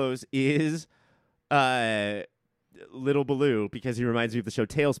comes close is Little Baloo, because he reminds me of the show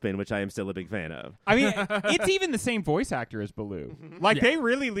Tailspin, which I am still a big fan of. I mean, it's even the same voice actor as Baloo. Like Yeah. they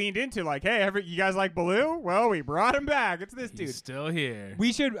really leaned into like, hey, you guys like Baloo? Well, we brought him back. It's this dude. He's still here.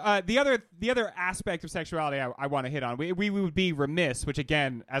 We should the other aspect of sexuality I want to hit on. We would be remiss, which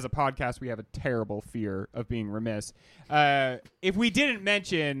again, as a podcast, we have a terrible fear of being remiss. If we didn't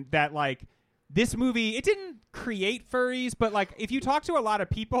mention that, like, this movie, it didn't create furries, but like if you talk to a lot of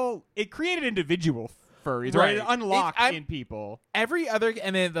people, it created individual furries, right? It Right. unlocked I'm- in people. Every other,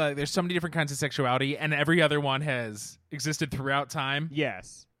 and then there's so many different kinds of sexuality, and every other one has existed throughout time.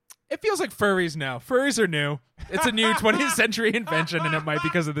 Yes. It feels like furries now. Furries are new. It's a new 20th century invention, and it might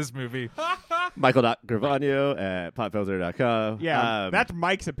because of this movie. Michael.Gravano at popfilter.com. Yeah, that's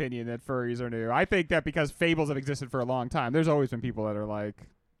Mike's opinion that furries are new. I think that because fables have existed for a long time, there's always been people that are like,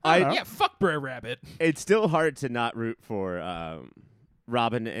 Yeah, fuck Brer Rabbit. it's still hard to not root for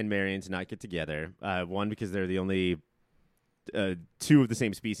Robin and Marion to not get together. One, because they're the only two of the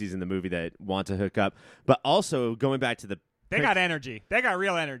same species in the movie that want to hook up. But also, going back to they got energy. They got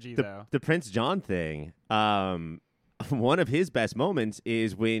real energy, though. the Prince John thing, one of his best moments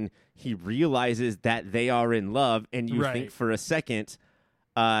is when he realizes that they are in love, and you Right. think for a second,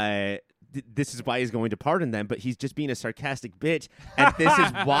 this is why he's going to pardon them, but he's just being a sarcastic bitch, and this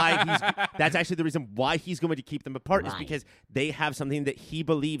is why that's actually the reason why he's going to keep them apart, is because they have something that he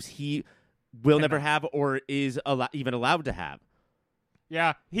believes he will never have or is even allowed to have.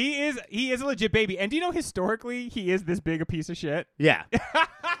 Yeah, he is a legit baby. And do you know historically he is this big a piece of shit? Yeah.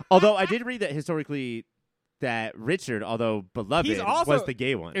 Although I did read that historically that Richard, although beloved, He's also- was the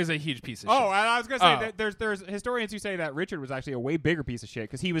gay one. It was a huge piece of Oh, shit. and I was gonna say Oh. that there's historians who say that Richard was actually a way bigger piece of shit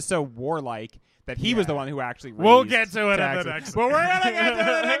because he was so warlike that he was the one who actually raised We'll get to it in the taxes. next But we're gonna get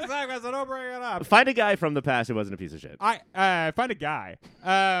to it next time, so don't bring it up. Find a guy from the past who wasn't a piece of shit. I find a guy.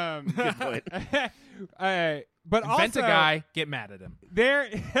 Good point. But Invent also a guy, get mad at him. there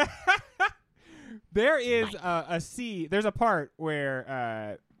is there's a part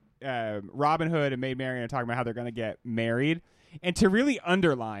where Robin Hood and Maid Marian are talking about how they're going to get married, and to really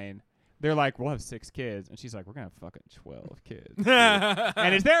underline, they're like, we'll have 6 kids, and she's like, we're going to have fucking 12 kids, dude."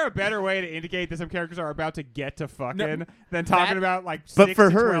 And is there a better way to indicate that some characters are about to get to fucking than talking about like But 6 for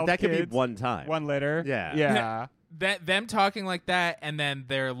to her, 12 that could be kids, one time. one litter? Yeah. Yeah. That them talking like that, and then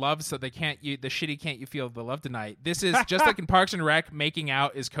their love, so they can't. The shitty can't you feel the love tonight? This is just like in Parks and Rec. Making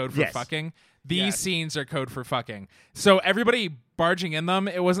out is code for Yes. fucking. These Yes. scenes are code for fucking. So everybody barging in them,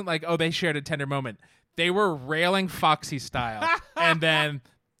 it wasn't like, oh, they shared a tender moment. They were railing Foxy style, and then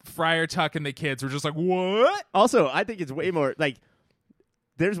Friar Tuck and the kids were just like, what? Also, I think it's way more like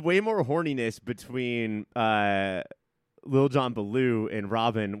there's way more horniness between Lil Jon Baloo and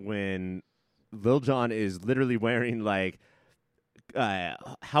Robin when Lil Jon is literally wearing like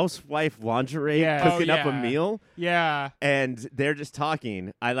housewife lingerie, Yeah. cooking Oh, up a yeah. meal, Yeah. and they're just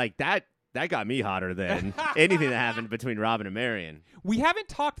talking. I like that. That got me hotter than anything that happened between Robin and Marion. We haven't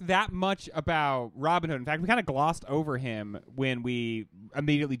talked that much about Robin Hood. In fact, we kind of glossed over him when we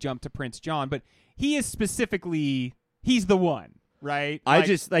immediately jumped to Prince John, but he is specifically, he's the one, right? I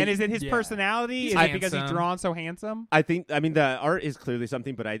just, like- and is it his Yeah. personality? He's Is it because he's handsome. drawn so handsome? I think, I mean, the art is clearly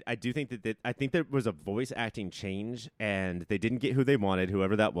something, but I do think that I think there was a voice acting change, and they didn't get who they wanted,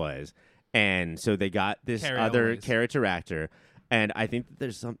 whoever that was, and so they got this Carrie other Elways. character actor, and I think that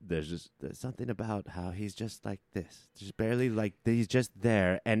there's something about how he's just like this, just barely like he's just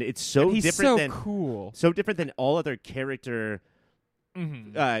there, and it's so He's different so than cool. so different than all other character.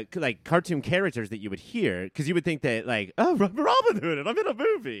 Mm-hmm. Like cartoon characters that you would hear, because you would think that like, oh, Robin Hood, and I'm in a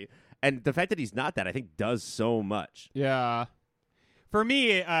movie, and the fact that he's not that, I think, does so much. Yeah. For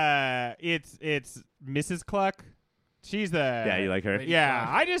me, it's Mrs. Cluck. She's the Yeah, you like her? Lady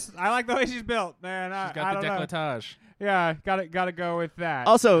Yeah, Cluck. I like the way she's built, man. She's I got the don't know. décolletage. Yeah, gotta go with that.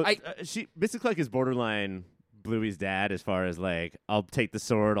 Also, I- Mrs. Cluck is borderline Bluey's dad as far as like, I'll take the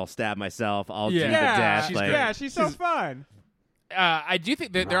sword, I'll stab myself, I'll do the death. she's like, great. yeah, she's so fun. I do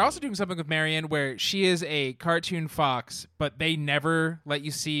think that they're also doing something with Marion where she is a cartoon fox, but they never let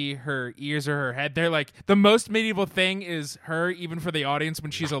you see her ears or her head. They're like, the most medieval thing is her, even for the audience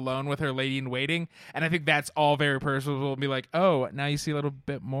when she's alone with her lady in waiting. And I think that's all very personable. Be like, oh, now you see a little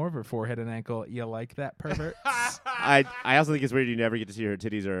bit more of her forehead and ankle. You like that, pervert? I also think it's weird you never get to see her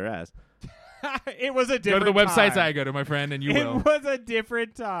titties or her ass. It was a Go to different the websites time. I go to, my friend, and you It will. was a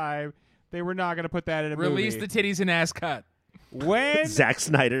different time. They were not going to put that in a Release movie. the titties and ass cut. When Zack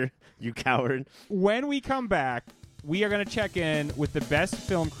Snyder, you coward. when we come back, we are going to check in with the best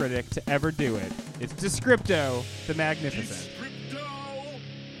film critic to ever do it. It's Descripto the Magnificent. Descripto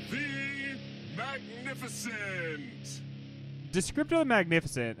the Magnificent. Descripto the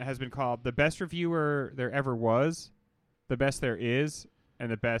Magnificent has been called the best reviewer there ever was, the best there is, and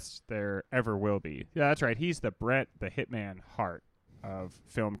the best there ever will be. Yeah, that's right. He's the Brett the Hitman Hart of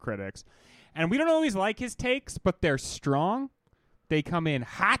film critics. And we don't always like his takes, but they're strong. They come in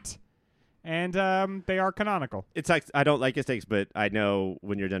hot, and they are canonical. It's like, I don't like his takes, but I know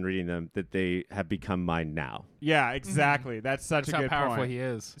when you're done reading them that they have become mine now. Yeah, exactly. That's such That's a how good powerful point. he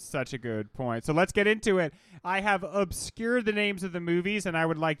is. Such a good point. So let's get into it. I have obscured the names of the movies, and I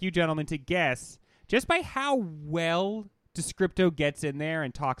would like you gentlemen to guess, just by how well Descripto gets in there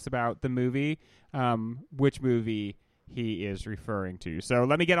and talks about the movie, which movie he is referring to. So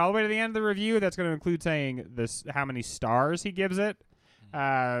let me get all the way to the end of the review. That's going to include saying this, how many stars he gives it.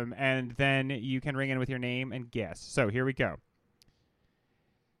 And then you can ring in with your name and guess. So here we go.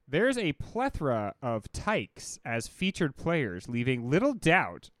 There's a plethora of tykes as featured players, leaving little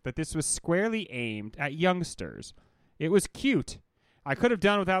doubt that this was squarely aimed at youngsters. It was cute. I could have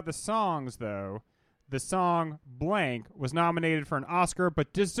done without the songs, though. The song Blank was nominated for an Oscar,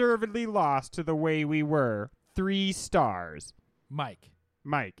 but deservedly lost to The Way We Were. 3 stars. Mike.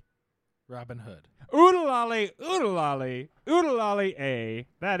 Mike. Robin Hood. Oodalolly, oodalolly, oodalolly A.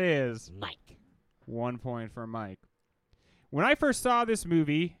 That is Mike. 1 point for Mike. When I first saw this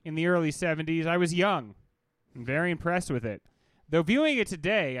movie in the early 70s, I was young and very impressed with it. Though viewing it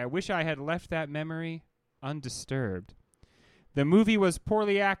today, I wish I had left that memory undisturbed. The movie was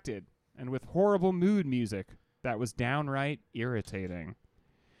poorly acted and with horrible mood music that was downright irritating.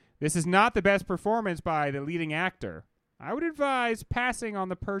 This is not the best performance by the leading actor. I would advise passing on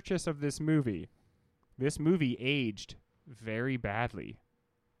the purchase of this movie. This movie aged very badly.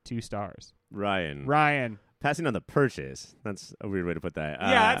 2 stars. Ryan. Passing on the purchase. That's a weird way to put that.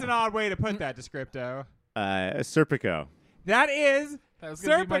 Yeah, that's an odd way to put that, Descripto. Serpico. That is That was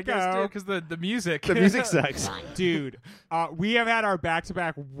going to be my guess, too, Serpico. because the music. The music sucks. Dude, we have had our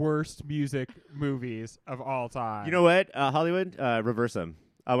back-to-back worst music movies of all time. You know what? Hollywood, reverse them.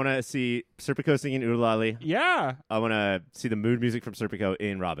 I want to see Serpico singing Oodalali. Yeah. I want to see the mood music from Serpico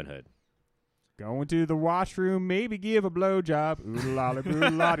in Robin Hood. Going to the washroom, maybe give a blowjob. Oodalali,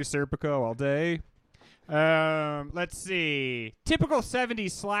 boodalali, Serpico all day. Let's see. Typical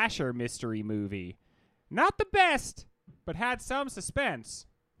 70s slasher mystery movie. Not the best, but had some suspense.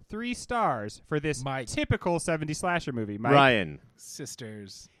 3 stars for this Mike. typical 70s slasher movie. Mike. Ryan.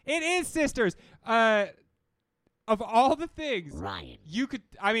 Sisters. It is Sisters. Of all the things, Ryan, you could.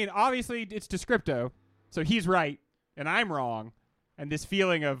 I mean, obviously it's Descripto, so he's right and I'm wrong, and this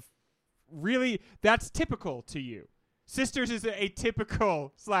feeling of really that's typical to you. Sisters is a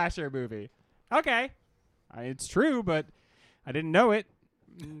typical slasher movie. Okay, it's true, but I didn't know it.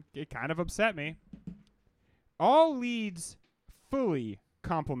 It kind of upset me. All leads fully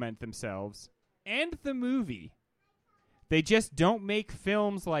complement themselves and the movie. They just don't make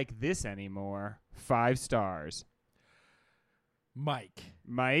films like this anymore. 5 stars. Mike.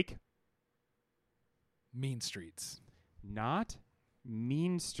 Mike, Mean Streets. not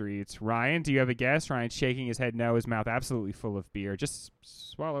Mean Streets. Ryan, do you have a guess? Ryan's shaking his head no, his mouth absolutely full of beer. Just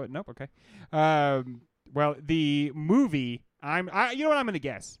swallow it. Nope, okay. Well, the movie, you know what I'm going to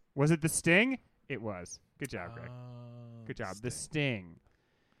guess? Was it The Sting? It was. Good job, Greg. Good job. The Sting.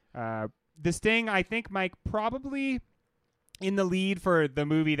 The Sting, I think, Mike, probably in the lead for the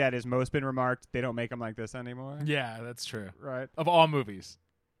movie that has most been remarked. They don't make them like this anymore. Yeah, that's true. Right. Of all movies.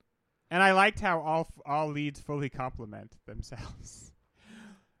 And I liked how all leads fully complement themselves.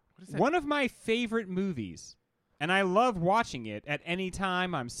 What is that? One of my favorite movies, and I love watching it at any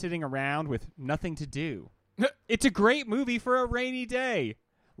time I'm sitting around with nothing to do. It's a great movie for a rainy day.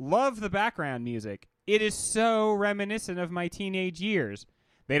 Love the background music. It is so reminiscent of my teenage years.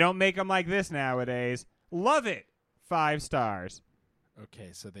 They don't make them like this nowadays. Love it. 5 stars. Okay,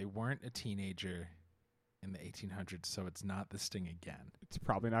 so they weren't a teenager in the 1800s, so it's not the Sting again. It's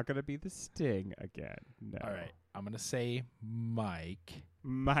probably not going to be the Sting again. No. All right, I'm going to say Mike,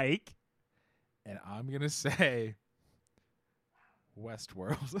 Mike. and I'm going to say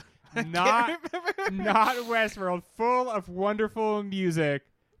Westworld. Not Westworld. Full of wonderful music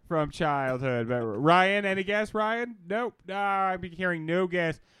from childhood. But Ryan, any guess, Ryan? Nope. No, I'm hearing no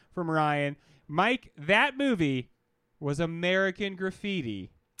guess from Ryan. Mike, that movie was American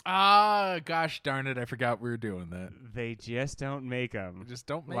Graffiti. Ah, gosh darn it, I forgot we were doing that. They just don't make them Just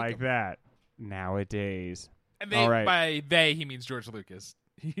don't make like 'em. that nowadays. And they, All right. by they, he means George Lucas.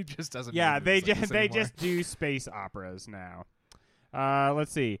 He just doesn't. Yeah, do they movies like just this anymore. do space operas now.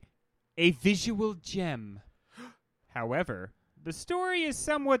 Let's see. A visual gem. However, the story is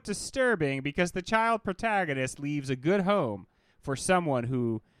somewhat disturbing because the child protagonist leaves a good home for someone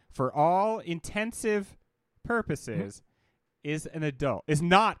who, for all intensive purposes, is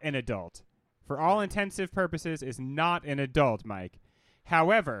not an adult. For all intensive purposes, is not an adult, Mike.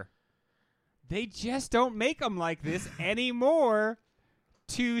 However, they just don't make them like this anymore.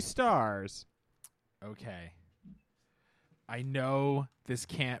 2 stars. Okay. I know this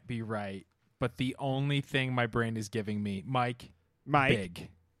can't be right, but the only thing my brain is giving me, Mike, big.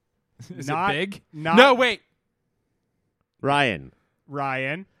 Is Not- it big? not- No, wait. Ryan.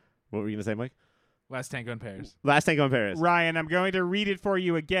 Ryan. What were you going to say, Mike? Last Tango in Paris. Last Tango in Paris. Ryan, I'm going to read it for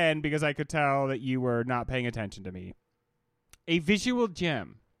you again because I could tell that you were not paying attention to me. A visual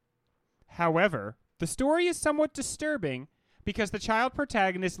gem. However, the story is somewhat disturbing because the child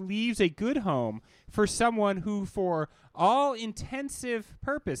protagonist leaves a good home for someone who, for all intensive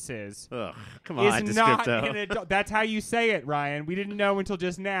purposes, Ugh, come on, is not Descripto. an adult. That's how you say it, Ryan. We didn't know until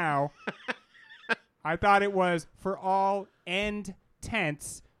just now. I thought it was for all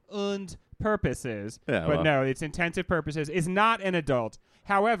intents and purposes. Yeah, but well. no, it's intensive purposes. Is not an adult.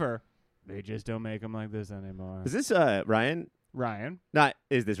 However, they just don't make them like this anymore. Is this Ryan? Ryan? Not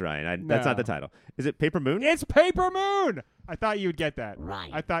is this Ryan? That's not the No. title. Is it Paper Moon? It's Paper Moon! I thought you would get that.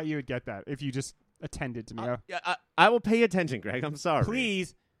 Ryan. I thought you would get that if you just attended to me. Yeah, I will pay attention, Greg. I'm sorry.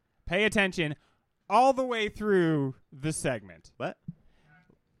 Please pay attention all the way through the segment. What?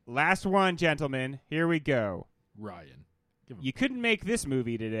 Last one, gentlemen. Here we go. Ryan. Give him You couldn't make this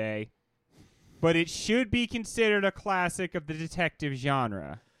movie today, but it should be considered a classic of the detective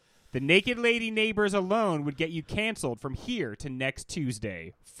genre. The Naked Lady Neighbors alone would get you canceled from here to next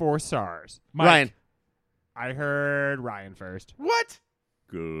Tuesday. 4 stars. Mike. Ryan. I heard Ryan first. What?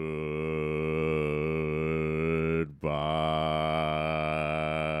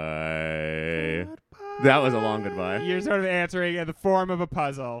 Goodbye. That was a long goodbye. You're sort of answering in the form of a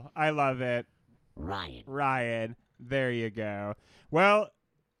puzzle. I love it. Ryan. Ryan. There you go. Well,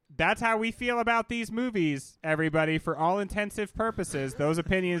 that's how we feel about these movies, everybody. For all intensive purposes, those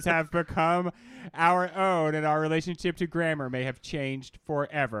opinions have become our own, and our relationship to grammar may have changed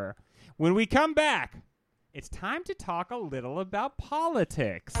forever. When we come back, it's time to talk a little about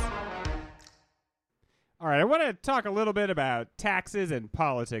politics. All right, I want to talk a little bit about taxes and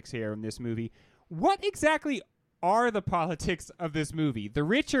politics here in this movie. What exactly are the politics of this movie? The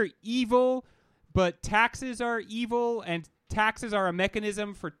rich are evil, but taxes are evil, and taxes are a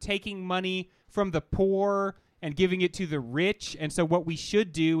mechanism for taking money from the poor and giving it to the rich. And so what we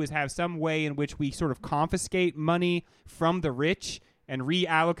should do is have some way in which we sort of confiscate money from the rich and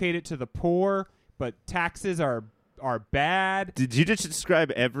reallocate it to the poor, but taxes are bad. Did you just describe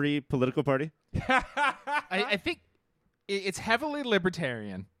every political party? I think it's heavily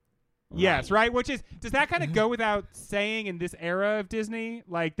libertarian. Yes, right? Which is, does that kind of go without saying in this era of Disney?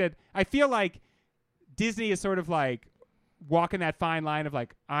 Like that, I feel like Disney is sort of like walking that fine line of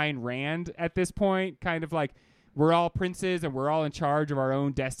like Ayn Rand at this point, kind of like we're all princes and we're all in charge of our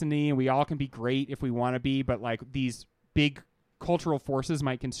own destiny and we all can be great if we want to be, but like these big cultural forces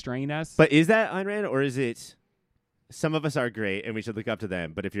might constrain us. But is that Ayn Rand, or is it some of us are great and we should look up to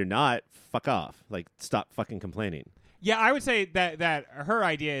them, but if you're not, fuck off. Like, stop fucking complaining. Yeah, I would say that her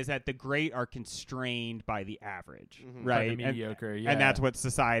idea is that the great are constrained by the average, right? By the mediocre, and that's what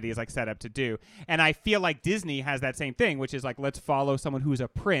society is like set up to do. And I feel like Disney has that same thing, which is like, let's follow someone who's a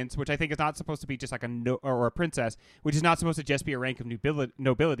prince, which I think is not supposed to be just like or a princess, which is not supposed to just be a rank of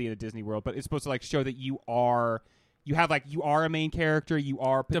nobility in the Disney world, but it's supposed to like show that you are a main character, you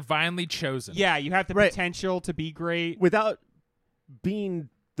are Divinely chosen. yeah, you have the Right. potential to be great. Without being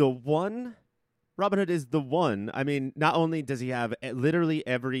the one, Robin Hood is the one. I mean, not only does he have literally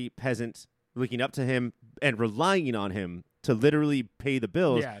every peasant looking up to him and relying on him to literally pay the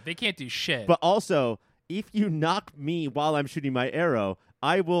bills. Yeah, they can't do shit. But also, if you knock me while I'm shooting my arrow,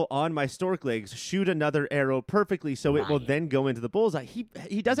 I will, on my stork legs, shoot another arrow perfectly so it will then go into the bullseye.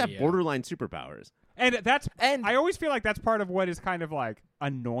 He does have Yeah. borderline superpowers. And I always feel like that's part of what is kind of like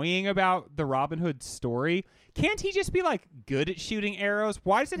annoying about the Robin Hood story. Can't he just be like good at shooting arrows?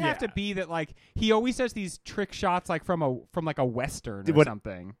 Why does it have to be that like he always does these trick shots like from like a western or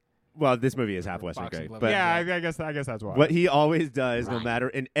something? Well, this movie is half Western, Boxing Greg. glove. But Yeah, I guess that's why. what he always does, no matter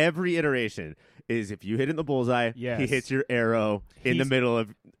in every iteration, is if you hit in the bullseye, Yes. he hits your arrow in the He's- middle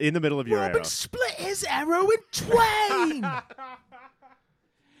of your arrow. Robin split his arrow in twain.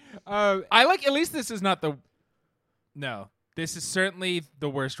 I like. At least this is not the. No, this is certainly the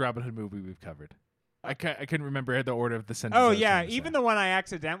worst Robin Hood movie we've covered. I couldn't remember the order of the sentences. Oh yeah, even the one I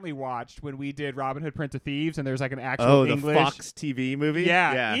accidentally watched when we did Robin Hood Prince of Thieves, and there's like an actual Oh, the English. Fox TV movie?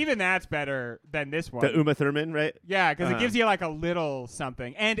 Yeah, even that's better than this one. The Uma Thurman, right? Yeah, because Uh-huh. it gives you like a little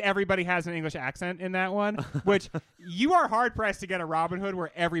something, and everybody has an English accent in that one. Which you are hard pressed to get a Robin Hood where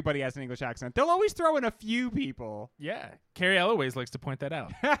everybody has an English accent. They'll always throw in a few people. Yeah, Carrie Elways likes to point that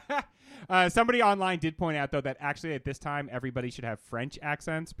out. Somebody online did point out though that actually at this time everybody should have French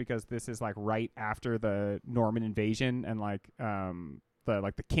accents because this is like right after the Norman invasion, and like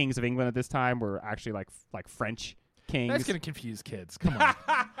the kings of England at this time were actually like French kings. That's gonna confuse kids. Come on.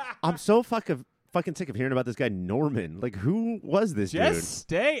 I'm so fucking sick of hearing about this guy Norman. Like, who was this Just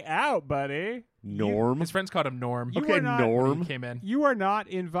stay out, buddy. dude? Norm? His friends called him Norm. You okay, are not- when Norm. he came in. You are not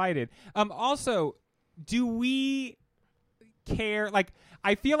invited. Also, do we care? Like,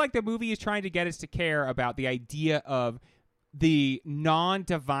 I feel like the movie is trying to get us to care about the idea of the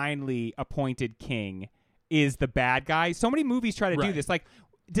non-divinely appointed king is the bad guy. So many movies try to do Right. this. Like,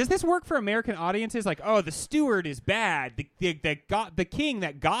 does this work for American audiences? Like, oh, the steward is bad. The king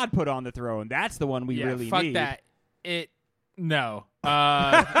that God put on the throne. That's the one we Yeah, really fuck need. that. No.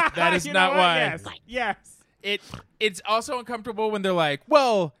 That is You not know what? why. Yes. It's also uncomfortable when they're like,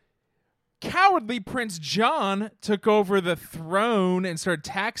 well, cowardly Prince John took over the throne and started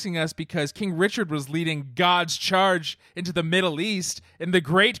taxing us because King Richard was leading God's charge into the Middle East in the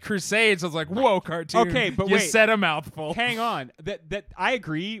Great Crusades. I was like, whoa, cartoon. Okay, but you wait. said a mouthful. Hang on. That I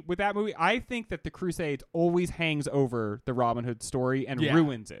agree with that movie. I think that the Crusades always hangs over the Robin Hood story and Yeah.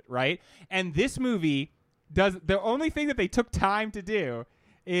 ruins it, right? And this movie does the only thing that they took time to do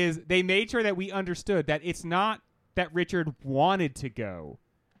is they made sure that we understood that it's not that Richard wanted to go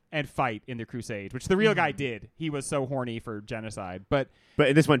and fight in the Crusades, which the real guy did. He was so horny for genocide. But But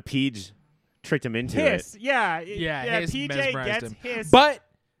in this one, Peach tricked him into Hiss, it. yeah, Hiss PJ mesmerized gets him. Hiss. But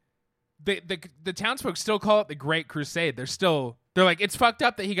the townsfolk still call it the Great Crusade. They're like, it's fucked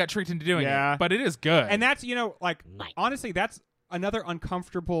up that he got tricked into doing Yeah. it, but it is good. And that's, honestly, that's another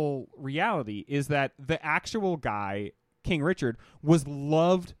uncomfortable reality is that the actual guy, King Richard, was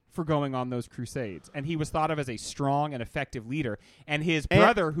loved for going on those crusades, and he was thought of as a strong and effective leader. And his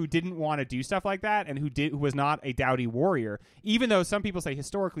brother, who didn't want to do stuff like that, and who was not a doughty warrior, even though some people say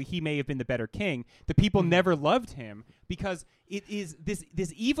historically he may have been the better king, the people never loved him because it is this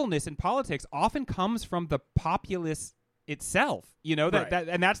evilness in politics often comes from the populace itself. Right.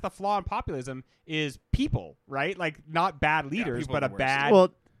 And that's the flaw in populism is people, right? Like not bad leaders, people but are a the worst. bad.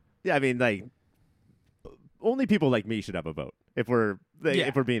 Well, yeah, I mean, like, only people like me should have a vote. If we're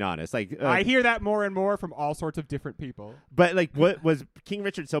being honest, like I hear that more and more from all sorts of different people. But like, what was King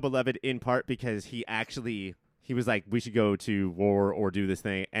Richard so beloved in part because he was like, we should go to war or do this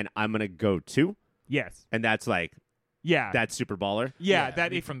thing, and I'm gonna go too, Yes. and that's like Yeah. that's super baller. yeah.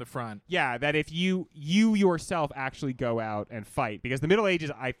 That lead if from the front. yeah, that if you yourself actually go out and fight, because the Middle Ages,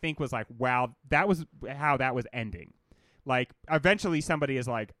 I think, was like, wow, that was how that was ending. Like, eventually somebody is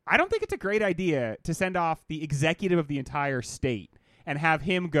like, I don't think it's a great idea to send off the executive of the entire state and have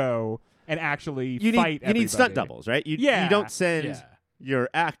him go and actually fight You need stunt everybody. doubles, right? You Yeah. don't send Yeah. your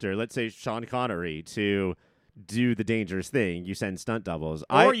actor, let's say Sean Connery, to do the dangerous thing. You send stunt doubles.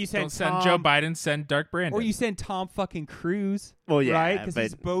 Or you send Don't send Tom, Joe Biden, send Dark Brandon. Or you send Tom fucking Cruise. Well, yeah, right? Because but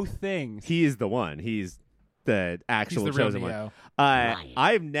he's both things. he is the one. He's the He's actual the real chosen one. Neo.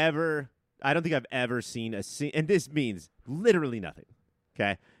 I don't think I've ever seen a scene, and this means literally nothing.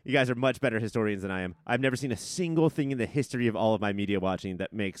 Okay, you guys are much better historians than I am. I've never seen a single thing in the history of all of my media watching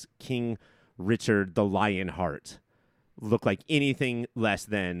that makes King Richard the Lionheart look like anything less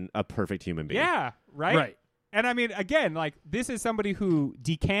than a perfect human being. Yeah, right? Right. And I mean, again, like, this is somebody who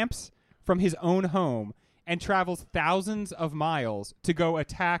decamps from his own home and travels thousands of miles to go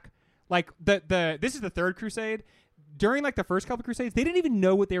attack. Like, this is the Third Crusade. during like the first couple Crusades, they didn't even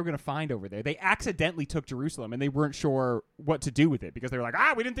know what they were going to find over there. They accidentally took Jerusalem, and they weren't sure what to do with it because they were like,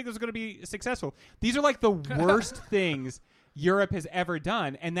 we didn't think this was going to be successful. These are like the worst things Europe has ever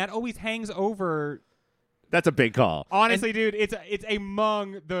done, and that always hangs over. That's a big call. Honestly, dude, it's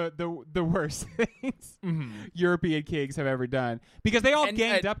among the worst things European kings have ever done because they all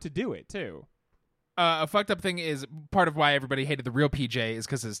ganged up to do it too. A fucked up thing is part of why everybody hated the real PJ is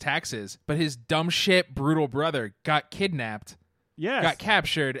because of his taxes, but his dumb shit brutal brother got kidnapped, got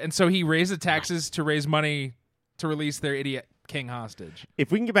captured, and so he raised the taxes to raise money to release their idiot king hostage.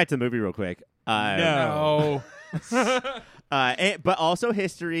 If we can get back to the movie real quick. No. But also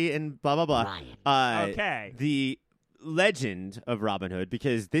history and blah, blah, blah. Okay. The legend of Robin Hood,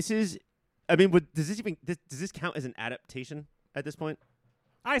 because this is, does this count as an adaptation at this point?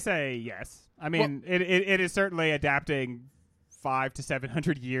 I say yes. I mean, it is certainly adapting 500 to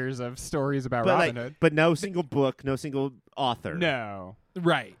 700 years of stories about Robin Hood. But no single book, no single author. No.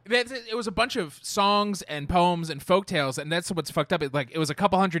 Right. It was a bunch of songs and poems and folktales, and that's what's fucked up. It was a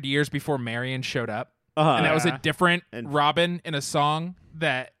couple hundred years before Marion showed up, and that was a different Robin in a song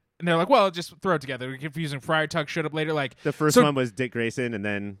that... And they're like, well, just throw it together. We're confusing. Friar Tuck showed up later. Like the first one was Dick Grayson, and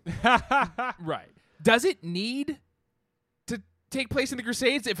then... Right. Does it need to take place in the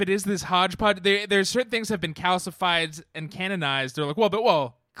Crusades if it is this hodgepodge? There's certain things have been calcified and canonized. They're like,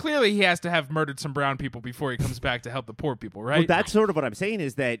 well, clearly he has to have murdered some brown people before he comes back to help the poor people, right? Well, that's sort of what I'm saying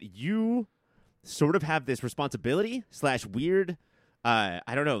is that you sort of have this responsibility / weird, I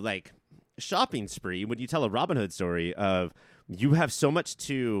don't know, like shopping spree when you tell a Robin Hood story of you have so much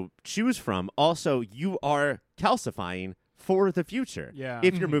to choose from. Also, you are calcifying for the future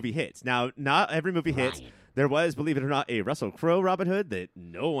if your movie hits. Now, not every movie hits. There was, believe it or not, a Russell Crowe Robin Hood that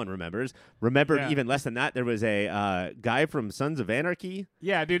no one remembers. Even less than that, there was a guy from Sons of Anarchy.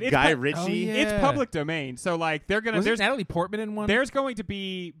 Yeah, dude. It's Guy Ritchie. Oh, yeah. It's public domain. So, like, there's Natalie Portman in one? There's going to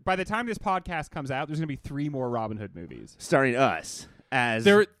be, by the time this podcast comes out, there's going to be 3 more Robin Hood movies. Starring us as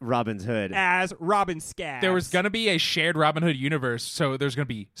Robin's Hood. As Robin Scabs. There was going to be a shared Robin Hood universe, so there's going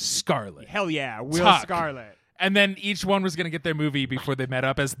to be Scarlet. Hell yeah. Will Tuck. Scarlet. And then each one was going to get their movie before they met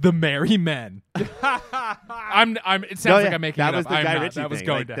up as the Merry Men. It sounds like I'm making that it was up. The I'm Guy not. Ritchie That was thing,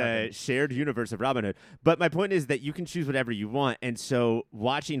 going like to the happen. shared universe of Robin Hood. But my point is that you can choose whatever you want, and so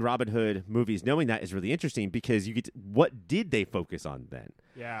watching Robin Hood movies, knowing that is really interesting because you get what did they focus on then?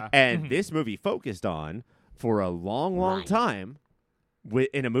 Yeah. And this movie focused on for a long time,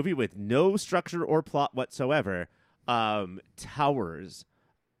 in a movie with no structure or plot whatsoever, towers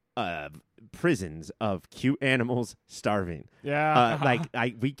of prisons of cute animals starving. Yeah.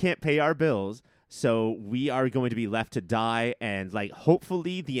 We can't pay our bills, so we are going to be left to die, and like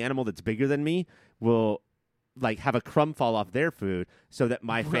hopefully the animal that's bigger than me will like have a crumb fall off their food so that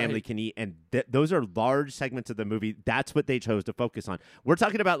my family can eat. And those are large segments of the movie. That's what they chose to focus on. We're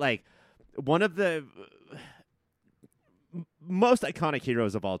talking about like one of the most iconic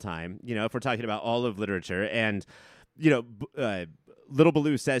heroes of all time, if we're talking about all of literature. And Little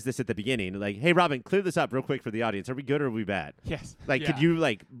Baloo says this at the beginning, like, hey, Robin, clear this up real quick for the audience. Are we good or are we bad? Yes. Like, could you,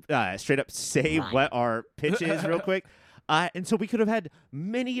 straight up say what our pitch is real quick? And so we could have had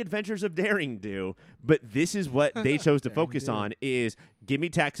many adventures of daring do, but this is what they chose to focus on is give me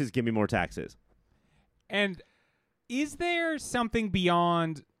taxes, give me more taxes. And is there something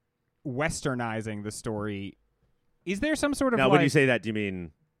beyond westernizing the story? Is there some sort of Now, when you say that, do you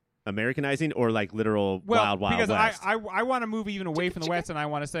mean Americanizing or like literal Wild because West? I want to move even away from the West, and I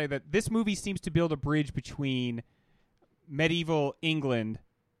want to say that this movie seems to build a bridge between medieval England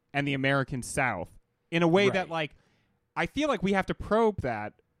and the American South in a way that, like, I feel like we have to probe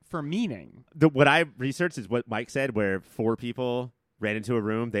that for meaning. What I researched is what Mike said, where 4 people ran into a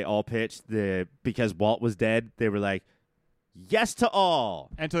room. They all pitched because Walt was dead. They were like, yes to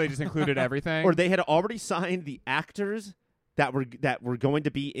all. Until they just included everything. Or they had already signed the actors that were going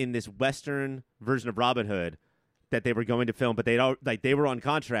to be in this Western version of Robin Hood that they were going to film, but they were on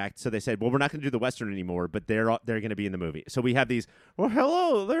contract, so they said, well, we're not going to do the Western anymore, but they're going to be in the movie. So we have these, well,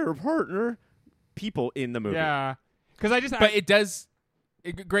 hello there, partner, people in the movie. Yeah. Because it does,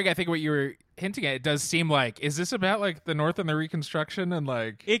 Greg, I think what you were hinting at, it does seem like, is this about like the North and the Reconstruction and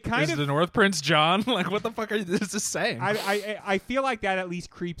like, it kind is of the North Prince John? Like, what the fuck is this saying? I feel like that at least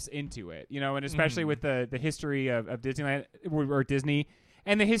creeps into it, and especially with the history of Disneyland or Disney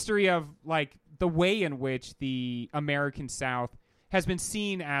and the history of like the way in which the American South has been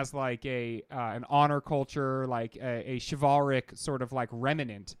seen as like an honor culture, like a chivalric sort of like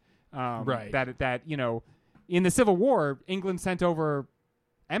remnant. That in the Civil War, England sent over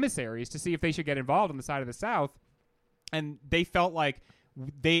emissaries to see if they should get involved on the side of the South, and they felt like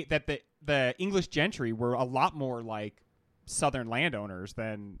that the the English gentry were a lot more like Southern landowners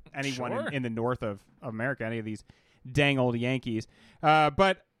than anyone Sure. in the north of America, any of these dang old Yankees.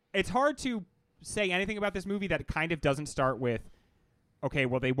 But it's hard to say anything about this movie that kind of doesn't start with, okay,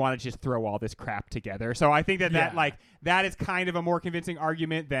 well, they want to just throw all this crap together. So I think that Yeah. that is kind of a more convincing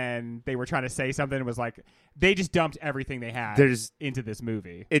argument than they were trying to say something. It was like they just dumped everything they had into this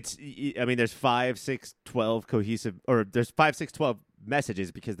movie. There's 5, 6, 12 cohesive, or there's 5, 6, 12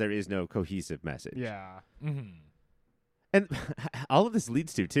 messages because there is no cohesive message. Yeah. Mhm. And all of this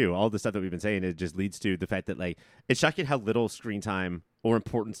leads to, too, all the stuff that we've been saying, it just leads to the fact that, like, it's shocking how little screen time or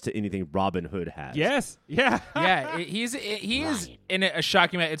importance to anything Robin Hood has. Yes. Yeah. Yeah, he is in a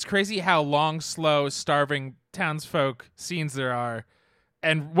shocking. It's crazy how long, slow, starving townsfolk scenes there are.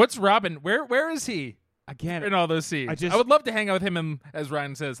 And what's Robin? Where is he Again, in all those scenes? I would love to hang out with him and, as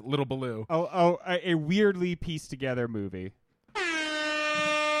Ryan says, Little Baloo. a weirdly pieced together movie.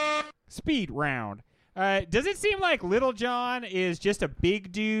 Speed round. Does it seem like Little John is just a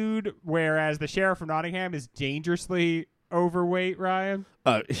big dude, whereas the Sheriff of Nottingham is dangerously overweight, Ryan?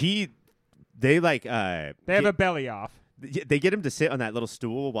 They have a belly off. They get him to sit on that little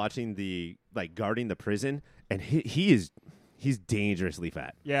stool watching guarding the prison, and he's dangerously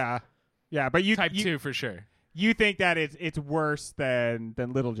fat. Yeah. Yeah, but Type 2 for sure. You think that it's worse than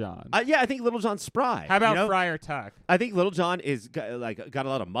Little John? Yeah, I think Little John's spry. How about Friar Tuck? I think Little John is got a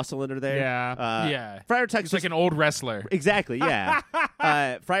lot of muscle under there. Yeah. Yeah. Friar Tuck's He's like an old wrestler. Exactly, yeah.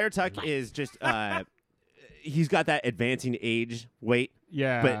 Friar Tuck is just he's got that advancing age weight.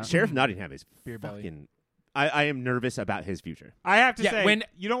 Yeah. But Sheriff Nottingham is Beer belly. fucking I am nervous about his future. I have to Yeah, say, when-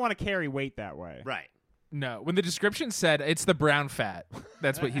 you don't want to carry weight that way. Right. No, when the description said it's the brown fat,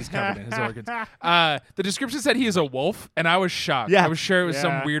 that's what he's covered in his organs. The description said he is a wolf, and I was shocked. Yeah. I was sure it was Yeah.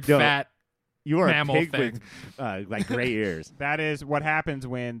 some weird No. fat. You are Mammal a pig thing. with gray ears. That is what happens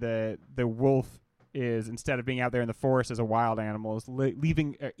when the wolf is, instead of being out there in the forest as a wild animal, is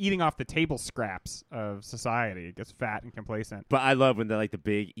eating off the table scraps of society. It gets fat and complacent. But I love when the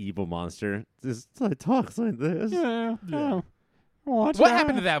big evil monster just talks like this. Yeah. Oh. Watch What out.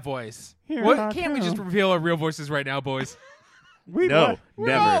 happened to that voice? Here What I can't we just come. reveal our real voices right now, boys? We No, We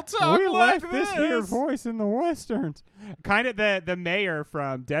never. all talk we like left this here voice in the westerns. Kind of the mayor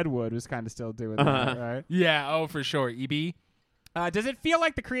from Deadwood was kind of still doing that, right? Yeah, oh for sure. EB. Does it feel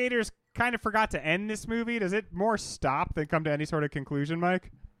like the creators kind of forgot to end this movie? Does it more stop than come to any sort of conclusion,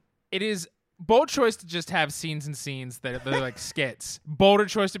 Mike? It is bold choice to just have scenes and scenes that they're like skits. Bolder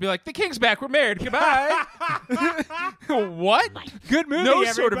choice to be like, the king's back, we're married, goodbye. What? Good movie, No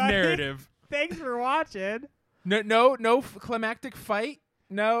sort of everybody. narrative. Thanks for watching. No climactic fight.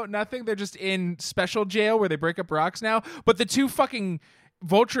 No, nothing. They're just in special jail where they break up rocks now. But the two fucking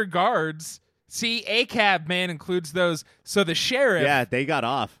vulture guards, see, ACAB, man, includes those. So the sheriff, Yeah, they got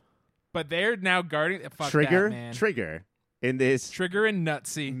off. but they're now guarding. Fuck Trigger, that, man. Trigger, in this Trigger and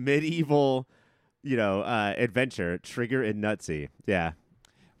Nutsy. medieval, adventure. Trigger and Nutsy. Yeah.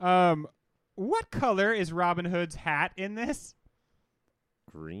 What color is Robin Hood's hat in this?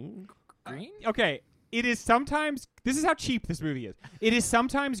 Green. Green? Okay, it is sometimes. This is how cheap this movie is. It is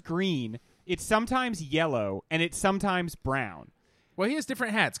sometimes green, it's sometimes yellow, and it's sometimes brown. Well, he has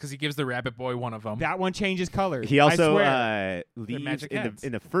different hats because he gives the rabbit boy one of them. That one changes colors. He I also swear. leaves magic hats.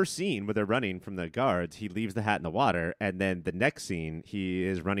 in the first scene where they're running from the guards. He leaves the hat in the water, and then the next scene he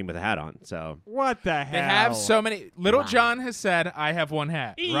is running with a hat on. So What the hell? They have so many. Little John has said, I have one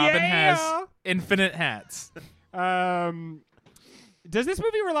hat. Robin has Yeah. infinite hats. Does this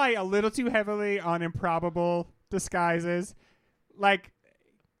movie rely a little too heavily on improbable disguises? Like,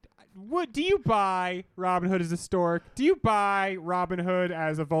 do you buy Robin Hood as a stork? Do you buy Robin Hood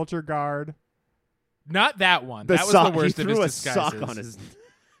as a vulture guard? Not that one. the that was sock, the worst he of threw his a disguises. sock on his.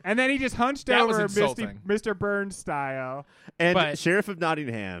 And then he just hunched That was over insulting. Mr. Burns style. And But- Sheriff of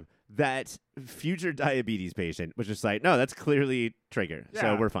Nottingham, that future diabetes patient, was just like, no, that's clearly Trigger. So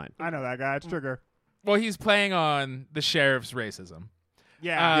Yeah. we're fine. I know that guy. It's Trigger. Well, he's playing on the sheriff's racism.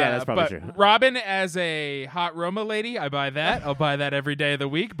 Yeah. Yeah, that's probably but true. Robin as a hot Roma lady, I buy that. I'll buy that every day of the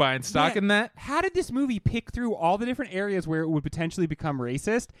week, buying stock in that. How did this movie pick through all the different areas where it would potentially become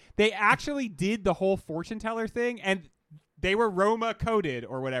racist? They actually did the whole fortune teller thing, and they were Roma coded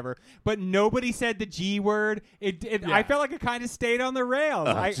or whatever, but nobody said the G word. I felt like it kind of stayed on the rails.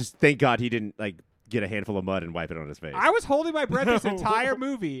 Just thank God he didn't get a handful of mud and wipe it on his face. I was holding my breath this entire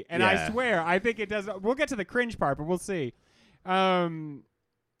movie, and I Yeah. swear, I think it does. We'll get to the cringe part, but we'll see.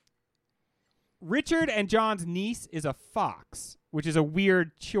 Richard and John's niece is a fox, which is a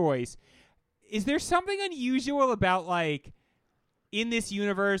weird choice. Is there something unusual about, in this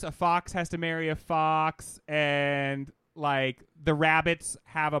universe, a fox has to marry a fox, and Like the rabbits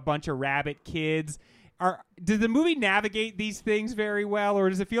have a bunch of rabbit kids. Does the movie navigate these things very well, or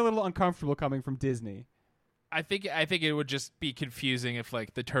does it feel a little uncomfortable coming from Disney? I think it would just be confusing if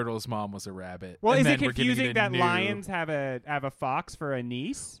like the turtle's mom was a rabbit. Well, and is then it we're getting confusing the that new- lions have a fox for a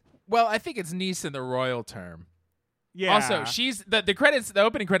niece? Well, I think it's niece in the royal term. Yeah. Also, she's the credits. The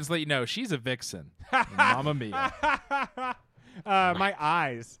opening credits let you know she's a vixen. Mamma mia. My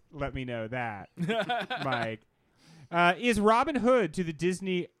eyes let me know that, Mike. Is Robin Hood to the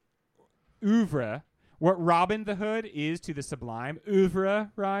Disney oeuvre what Robin the Hood is to the Sublime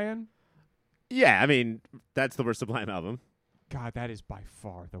oeuvre, Ryan? Yeah, I mean, that's the worst Sublime album. God, that is by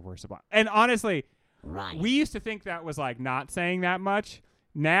far the worst Sublime. And honestly, we used to think that was like not saying that much.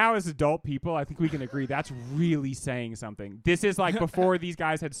 Now, as adult people, I think we can agree that's really saying something. This is like before these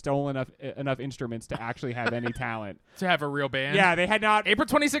guys had stolen enough instruments to actually have any talent. To have a real band. Yeah, they had not. April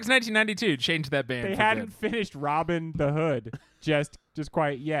 26, 1992. Changed that band. They for hadn't good. finished Robin the Hood just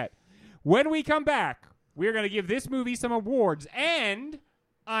quite yet. When we come back, we're going to give this movie some awards, and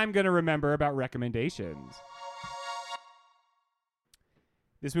I'm going to remember about recommendations.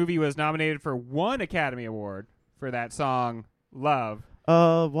 This movie was nominated for 1 Academy Award for that song, Love.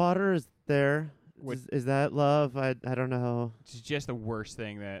 Water is there. What- Is that love? I don't know. Which is just the worst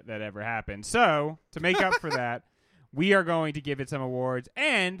thing that ever happened. So, to make up for that, we are going to give it some awards.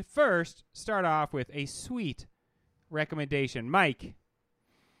 And first, start off with a sweet recommendation. Mike,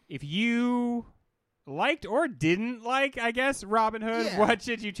 if you liked or didn't like, I guess, Robin Hood, Yeah. what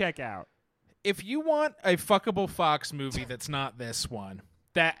should you check out? If you want a fuckable Fox movie that's not this one,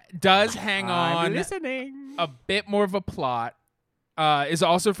 that does hang I'm on listening. a bit more of a plot, is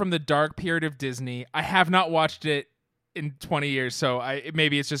also from the dark period of Disney. I have not watched it in 20 years, so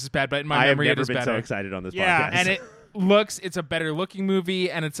maybe it's just as bad, but in my I have memory it never is been better. so excited on this Yeah, podcast. And it's a better looking movie,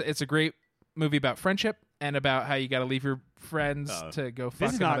 and it's a great movie about friendship and about how you got to leave your friends to go fuck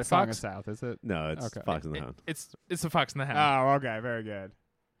This is another not Song of fox. South, is it? no, it's Okay. Fox and the Hound. It's the Fox and the Hound. Oh, okay. Very good.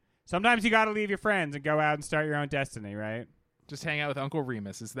 Sometimes you got to leave your friends and go out and start your own destiny, right? Just hang out with Uncle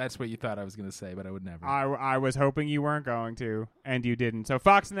Remus. That's what you thought I was going to say, but I would never. I was hoping you weren't going to, and you didn't. So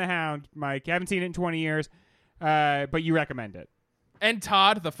Fox and the Hound, Mike, you haven't seen it in 20 years, but you recommend it. And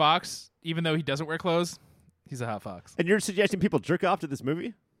Todd the fox, even though he doesn't wear clothes, he's a hot fox. And you're suggesting people jerk off to this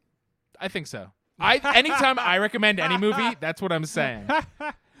movie? I think so. Anytime I recommend any movie, that's what I'm saying.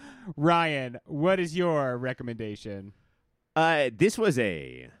 Ryan, what is your recommendation? This was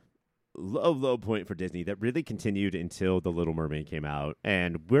a low point for Disney that really continued until The Little Mermaid came out.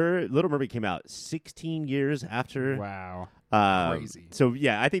 And Little Mermaid came out 16 years after. Wow. Crazy. So,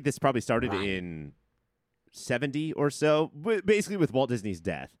 yeah, I think this probably started in 70 or so, basically with Walt Disney's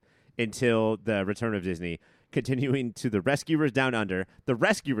death until the return of Disney, continuing to The Rescuers Down Under. The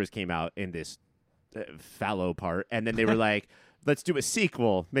Rescuers came out in this fallow part, and then they were like, let's do a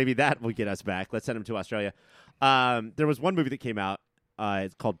sequel. Maybe that will get us back. Let's send them to Australia. There was one movie that came out.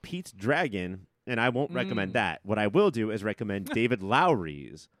 It's called Pete's Dragon, and I won't recommend that. What I will do is recommend David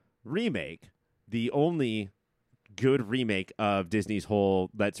Lowery's remake, the only good remake of Disney's whole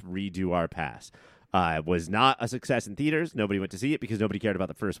Let's Redo Our Past. It was not a success in theaters. Nobody went to see it because nobody cared about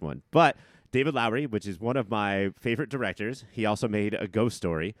the first one. But David Lowery, which is one of my favorite directors, he also made A Ghost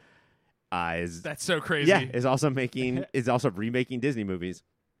Story. That's so crazy. Yeah, is also remaking Disney movies.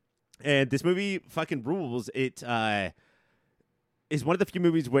 And this movie fucking rules. It is one of the few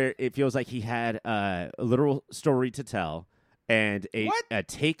movies where it feels like he had a literal story to tell and a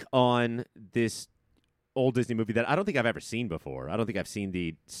take on this old Disney movie that I don't think I've ever seen before. I don't think I've seen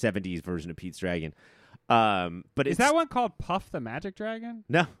the 70s version of Pete's Dragon. But Is that one called Puff the Magic Dragon?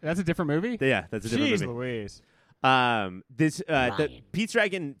 No. That's a different movie? Yeah, that's a different Jeez movie. Louise. The Pete's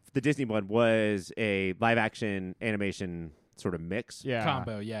Dragon, the Disney one, was a live action animation sort of mix. Yeah.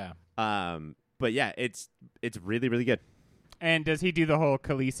 Combo, yeah. But yeah, it's really, really good. And does he do the whole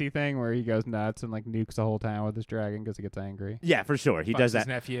Khaleesi thing where he goes nuts and like nukes the whole town with his dragon because he gets angry? Yeah, for sure. He Fucks does his that.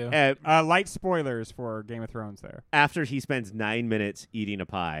 nephew. Light spoilers for Game of Thrones there. After he spends 9 minutes eating a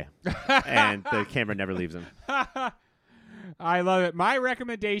pie, and the camera never leaves him. I love it. My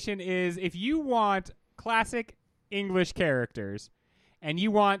recommendation is if you want classic English characters and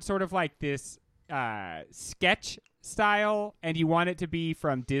you want sort of like this sketch style and you want it to be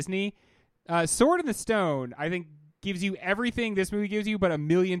from Disney, Sword in the Stone, I think, gives you everything this movie gives you, but a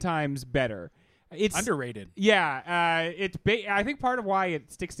million times better. It's Underrated. Yeah, I think part of why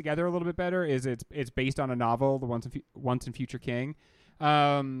it sticks together a little bit better is it's based on a novel, The Once and Future King.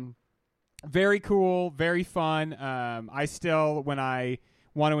 Very cool, very fun. I still when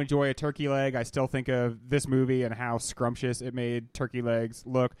want to enjoy a turkey leg, I still think of this movie and how scrumptious it made turkey legs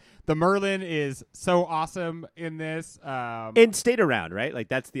look. The Merlin is so awesome in this. And stayed around, right? Like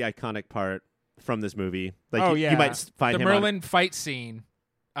that's the iconic part from this movie. Like Oh, you yeah. might find The him on- Merlin fight scene,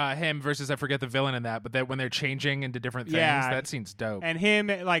 him versus I forget the villain in that, but that when they're changing into different things, Yeah. that scene's dope. And him,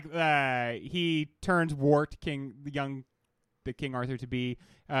 like, he turns Wart, the King Arthur to be,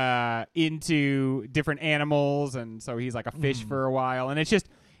 into different animals, and so he's like a fish for a while, and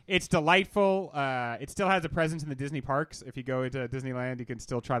it's delightful. It still has a presence in the Disney parks. If you go into Disneyland, you can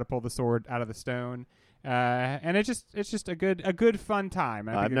still try to pull the sword out of the stone, and it's just a good fun time.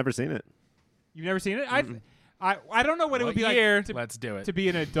 I I've think never seen it. you've never seen it. I don't know what it would be year? like Let's do it. to be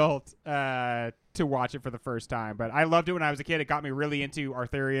an adult to watch it for the first time, but I loved it when I was a kid. It got me really into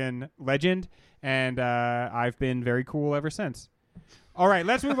Arthurian legend, and I've been very cool ever since. All right,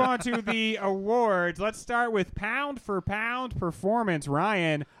 let's move on to the awards. Let's start with pound for pound performance.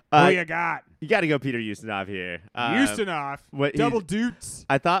 Ryan, what do you got? You got to go Peter Ustinov here. Ustinov, what double he's- dutes.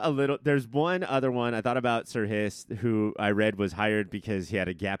 I thought a little. There's one other one. I thought about Sir Hiss, who I read was hired because he had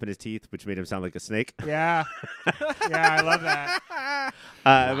a gap in his teeth, which made him sound like a snake. Yeah, yeah, I love that.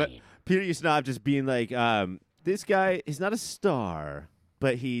 But Peter Ustinov just being like, this guy is not a star,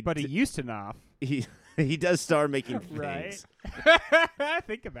 but he Ustinov, he does star making things. right?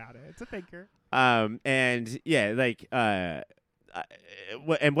 Think about it. It's a thinker. And yeah, like and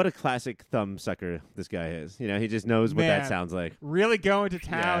what a classic thumb sucker this guy is. You know, he just knows what that Man. sounds like. Really going to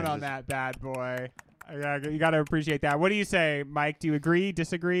town Yeah, on just- that bad boy. You got to appreciate that. What do you say, Mike? Do you agree,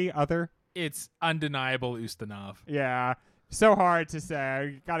 disagree, other? It's undeniable Ustinov. Yeah. So hard to say. I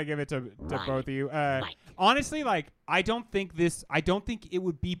got to give it to both of you. Honestly, like I don't think it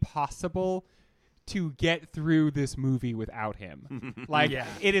would be possible to get through this movie without him. Like Yeah.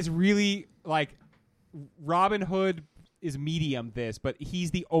 it is really like Robin Hood is medium this, but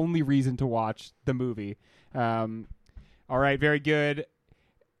he's the only reason to watch the movie. All right, very good.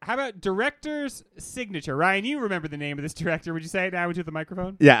 How about director's signature? Ryan, you remember the name of this director. Would you say it now into the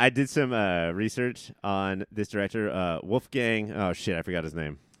microphone? Yeah, I did some research on this director, Wolfgang. Oh shit, I forgot his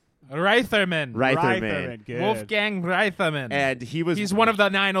name. Reitherman. Reitherman. Good. Wolfgang Reitherman. And he's one of the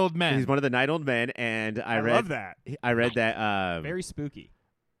 9 old men. He's one of the 9 old men, and I read love that. I read that Very spooky.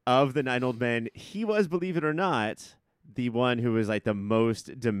 of the 9 old men, he was, believe it or not, the one who was like the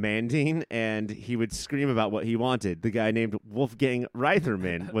most demanding, and he would scream about what he wanted. The guy named Wolfgang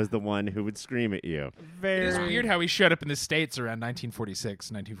Reitherman was the one who would scream at you. Very It is weird how he showed up in the States around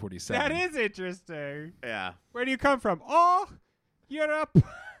 1946, 1947. That is interesting. Yeah. Where do you come from? Oh, Europe.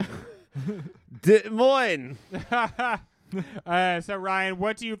 Des Moines. So Ryan,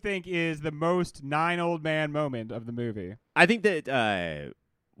 what do you think is the most 9 old man moment of the movie? I think that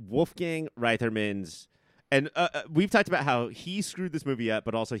Wolfgang Reitherman's, and we've talked about how he screwed this movie up,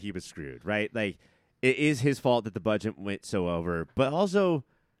 but also he was screwed, right? Like, it is his fault that the budget went so over, but also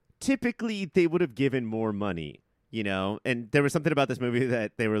typically they would have given more money, you know? And there was something about this movie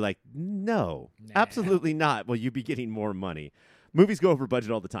that they were like, no, absolutely not. Will you be getting more money? Movies go over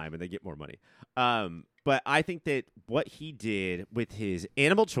budget all the time and they get more money. But I think that what he did with his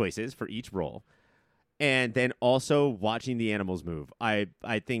animal choices for each role, and then also watching the animals move, I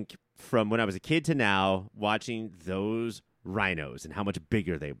think from when I was a kid to now, watching those rhinos and how much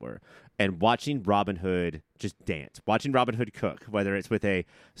bigger they were, and watching Robin Hood just dance, watching Robin Hood cook, whether it's with a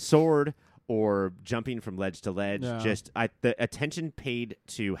sword or jumping from ledge to ledge, Yeah. the attention paid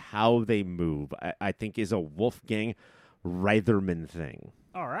to how they move, I think is a Wolfgang Reitherman thing.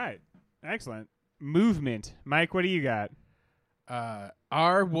 All right. Excellent. Movement. Mike, what do you got?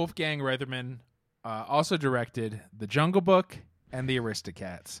 Our Wolfgang Reitherman also directed The Jungle Book and The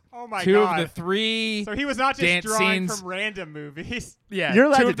Aristocats. Oh my Two God. of the 3 So he was not just dance drawing scenes. from random movies. Yeah, You're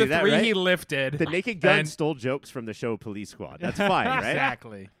allowed 2 to of the do that, 3 right? he lifted. The Naked Gun And- stole jokes from the show Police Squad. That's fine, right?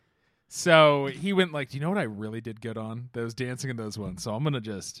 Exactly. So he went like, do you know what I really did good on? Those dancing in those ones. So I'm going to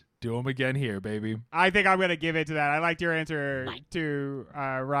just do them again here, baby. I think I'm going to give it to that. I liked your answer to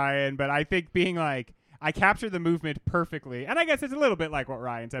Ryan, but I think being like, I captured the movement perfectly. And I guess it's a little bit like what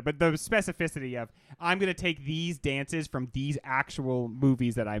Ryan said, but the specificity of I'm going to take these dances from these actual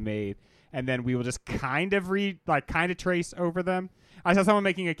movies that I made, and then we will just kind of trace over them. I saw someone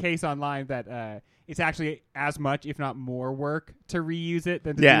making a case online that it's actually as much, if not more work to reuse it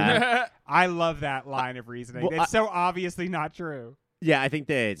than to do Yeah. that. I love that line of reasoning. well, It's so obviously not true. Yeah, I think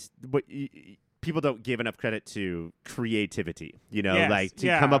that it's, people don't give enough credit to creativity. You know, Yes, like to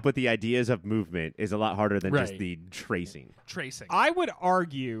yeah. come up with the ideas of movement is a lot harder than just Right. the tracing. Tracing. I would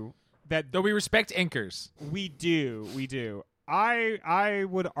argue that Though we respect inkers. we do. I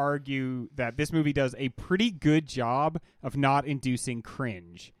would argue that this movie does a pretty good job of not inducing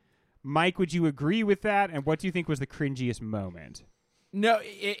cringe. Mike, would you agree with that? And what do you think was the cringiest moment? No,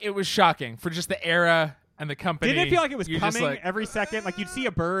 it was shocking for just the era and the company. Didn't it feel like it was You're just coming like, every second? Like you'd see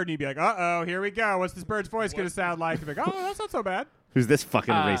a bird and you'd be like, "Uh-oh, here we go. What's this bird's voice going to sound like?" You'd be like, "Oh, that's not so bad." Who's this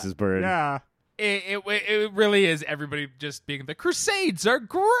fucking racist bird? Yeah. It really is everybody just being the Crusades are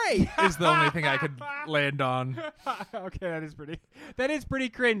great is the only thing I could land on. Okay, that is pretty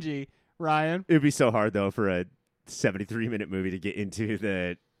cringy, Ryan. It would be so hard, though, for a 73-minute movie to get into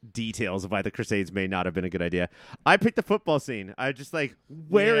the details of why the Crusades may not have been a good idea. I picked the football scene. I just like,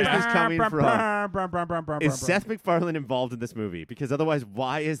 where is this coming from? Is Seth MacFarlane involved in this movie? Because otherwise,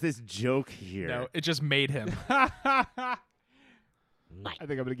 why is this joke here? No, it just made him. I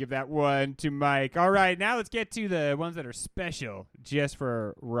think I'm going to give that one to Mike. All right, now let's get to the ones that are special just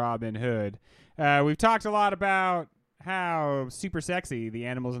for Robin Hood. We've talked a lot about how super sexy the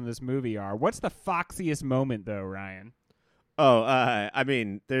animals in this movie are. What's the foxiest moment, though, Ryan? Oh, I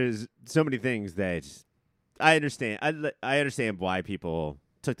mean, there's so many things that I understand. I understand why people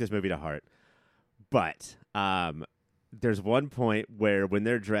took this movie to heart, but there's one point where when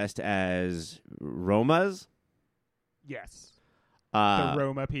they're dressed as Romas, Yes. The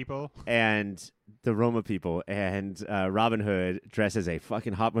Roma people. And the Roma people, and Robin Hood dressed as a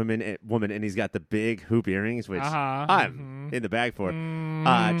fucking hot woman, and he's got the big hoop earrings, which I'm in the bag for.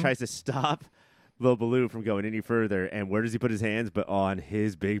 Tries to stop Lil Baloo from going any further, and where does he put his hands? But on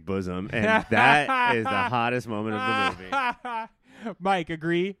his big bosom, and that is the hottest moment of the movie. Mike,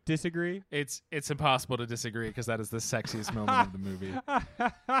 agree? Disagree? It's impossible to disagree because that is the sexiest moment of the movie.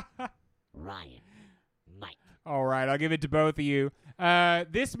 Ryan, Mike. All right, I'll give it to both of you.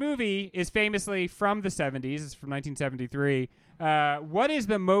 This movie is famously from the 70s. It's from 1973. What is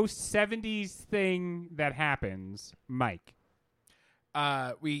the most 70s thing that happens, Mike?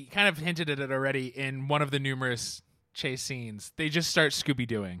 We kind of hinted at it already in one of the numerous chase scenes. They just start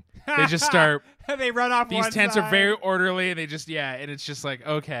Scooby-Dooing. They just start. They run off. These one tents side. are very orderly, and they just and it's just like,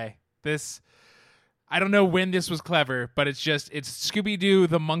 okay, this. I don't know when this was clever, but it's Scooby-Doo,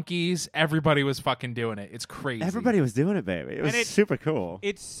 the monkeys. Everybody was fucking doing it. It's crazy. Everybody was doing it, baby. It was super cool.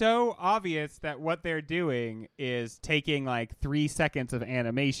 It's so obvious that what they're doing is taking like 3 seconds of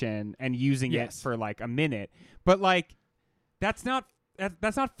animation and using it for like a minute. But like, that's not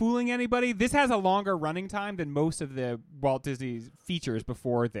fooling anybody. This has a longer running time than most of the Walt Disney features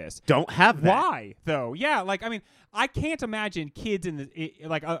before this. Don't have that. Why though? Yeah, like I mean, I can't imagine kids in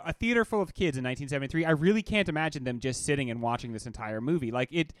like a theater full of kids in 1973. I really can't imagine them just sitting and watching this entire movie. Like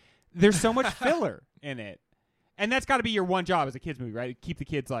there's so much filler in it, and that's got to be your one job as a kids movie, right? Keep the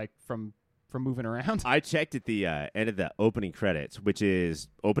kids like from moving around. I checked at the end of the opening credits, which is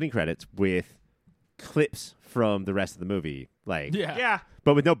opening credits with clips from the rest of the movie, like Yeah.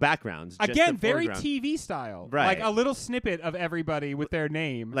 but with no backgrounds. Just Again, the very foreground. TV style, Right. Like a little snippet of everybody with their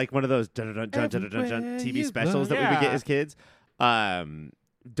name, Like one of those TV specials that we would Yeah. get as kids.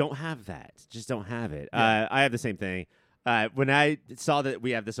 Don't have that. Just don't have it. I have the same thing. When I saw that we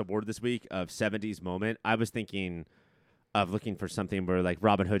have this award this week of 70s moment, I was thinking of looking for something where like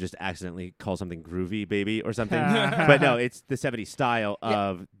Robin Hood just accidentally calls something groovy baby or something. But no, it's the 70s style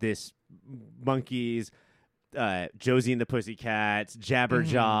of this monkeys, Josie and the Pussycats,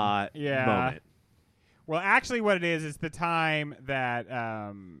 Jabberjaw moment. Well, actually, what it is the time that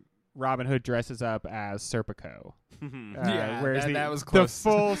Robin Hood dresses up as Serpico. Yeah, whereas that was the close.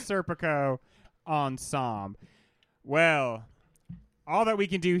 full Serpico ensemble. Well, all that we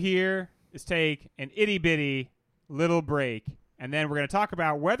can do here is take an itty bitty little break, and then we're going to talk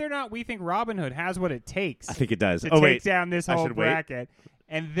about whether or not we think Robin Hood has what it takes. I think it does. To Oh, take wait. down this I whole should wait. bracket,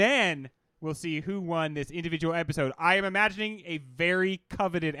 and then we'll see who won this individual episode. I am imagining a very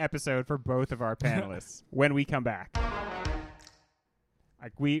coveted episode for both of our panelists when we come back.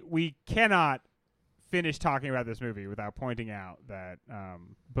 Like we cannot finish talking about this movie without pointing out that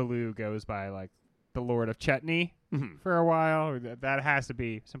Baloo goes by like the Lord of Chutney for a while. That has to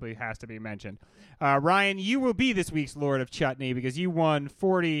be mentioned. Ryan, you will be this week's Lord of Chutney because you won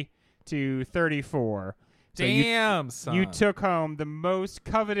 40-34. So Damn, son. you took home the most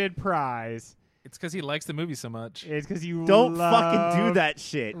coveted prize. It's because he likes the movie so much. It's because you Don't love fucking do that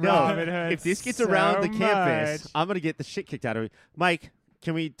shit. No. Robin Hood If this gets so around the campus, much. I'm going to get the shit kicked out of me. Mike,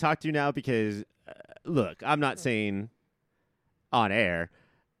 can we talk to you now? Because, look, I'm not saying on air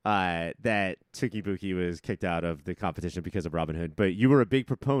that Tookie Bookie was kicked out of the competition because of Robin Hood, but you were a big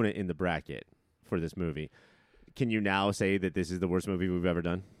proponent in the bracket for this movie. Can you now say that this is the worst movie we've ever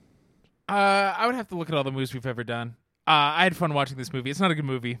done? I would have to look at all the movies we've ever done. I had fun watching this movie. It's not a good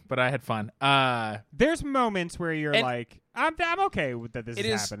movie, but I had fun. There's moments where you're And- like, I'm okay with that this It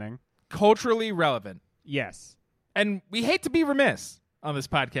is is- happening. Culturally relevant. Yes. And we hate to be remiss on this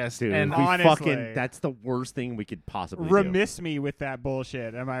podcast. Dude, and we honestly- that's the worst thing we could possibly do. Remiss me with that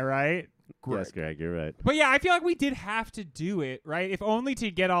bullshit. Am I right? Yes, Greg, you're right. But yeah, I feel like we did have to do it, right? If only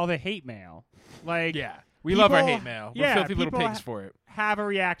to get all the hate mail. Like, yeah, we love our people- hate mail. We're yeah, filthy little people pigs for it. have a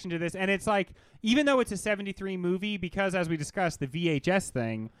reaction to this. And it's like, even though it's a 73 movie, because as we discussed, the VHS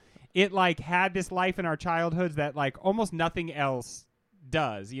thing, it like had this life in our childhoods that like almost nothing else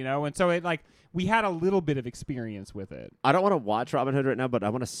does, you know? And so it like, we had a little bit of experience with it. I don't want to watch Robin Hood right now, but I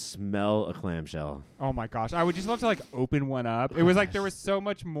want to smell a clamshell. Oh my gosh. I would just love to like open one up. It was like there was so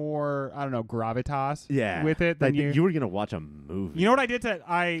much more, I don't know, gravitas with it than Like, you were gonna watch a movie. You know what I did to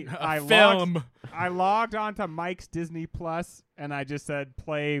I Film I logged onto Mike's Disney Plus and I just said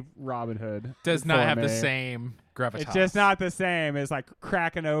play Robin Hood. does not for have the me. same gravitas. It's just not the same as like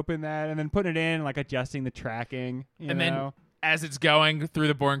cracking open that and then putting it in, like adjusting the tracking. You And then know? as it's going through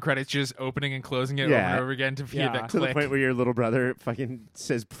the boring credits, just opening and closing it over Yeah. and over again to hear Yeah. that to the click. point where your little brother fucking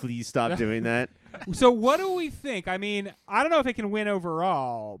says, "Please stop doing that." So what do we think? I mean, I don't know if it can win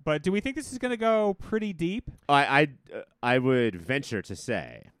overall, but do we think this is going to go pretty deep? I would venture to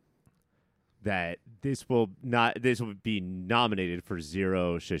say that this will be nominated for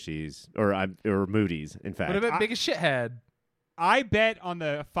 0 shushies or Moody's. In fact, What about Biggest Shithead? I bet on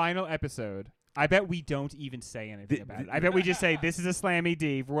the final episode, I bet we don't even say anything about it. I bet we just say this is a Slammy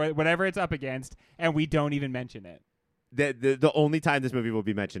D for whatever it's up against, and we don't even mention it. the only time this movie will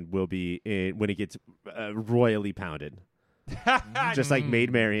be mentioned will be when it gets royally pounded, just like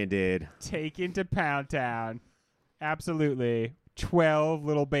Maid Marian did. Taken to Pound Town. Absolutely. 12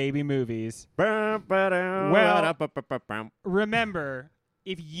 little baby movies. Remember,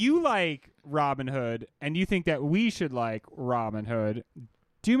 if you like Robin Hood and you think that we should like Robin Hood,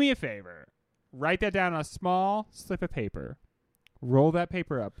 do me a favor. Write that down on a small slip of paper. Roll that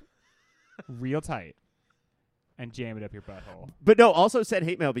paper up real tight and jam it up your butthole. But no, also said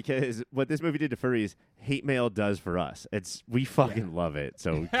hate mail because what this movie did to furries, hate mail does for us. We fucking love it.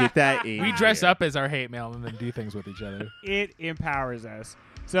 So get that in. We dress here. up as our hate mail and then do things with each other. It empowers us.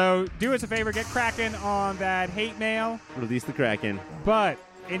 So do us a favor, get cracking on that hate mail. Release the Kraken. But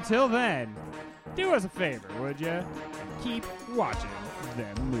until then, do us a favor, would you? Keep watching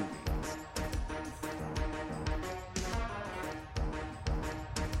them movies.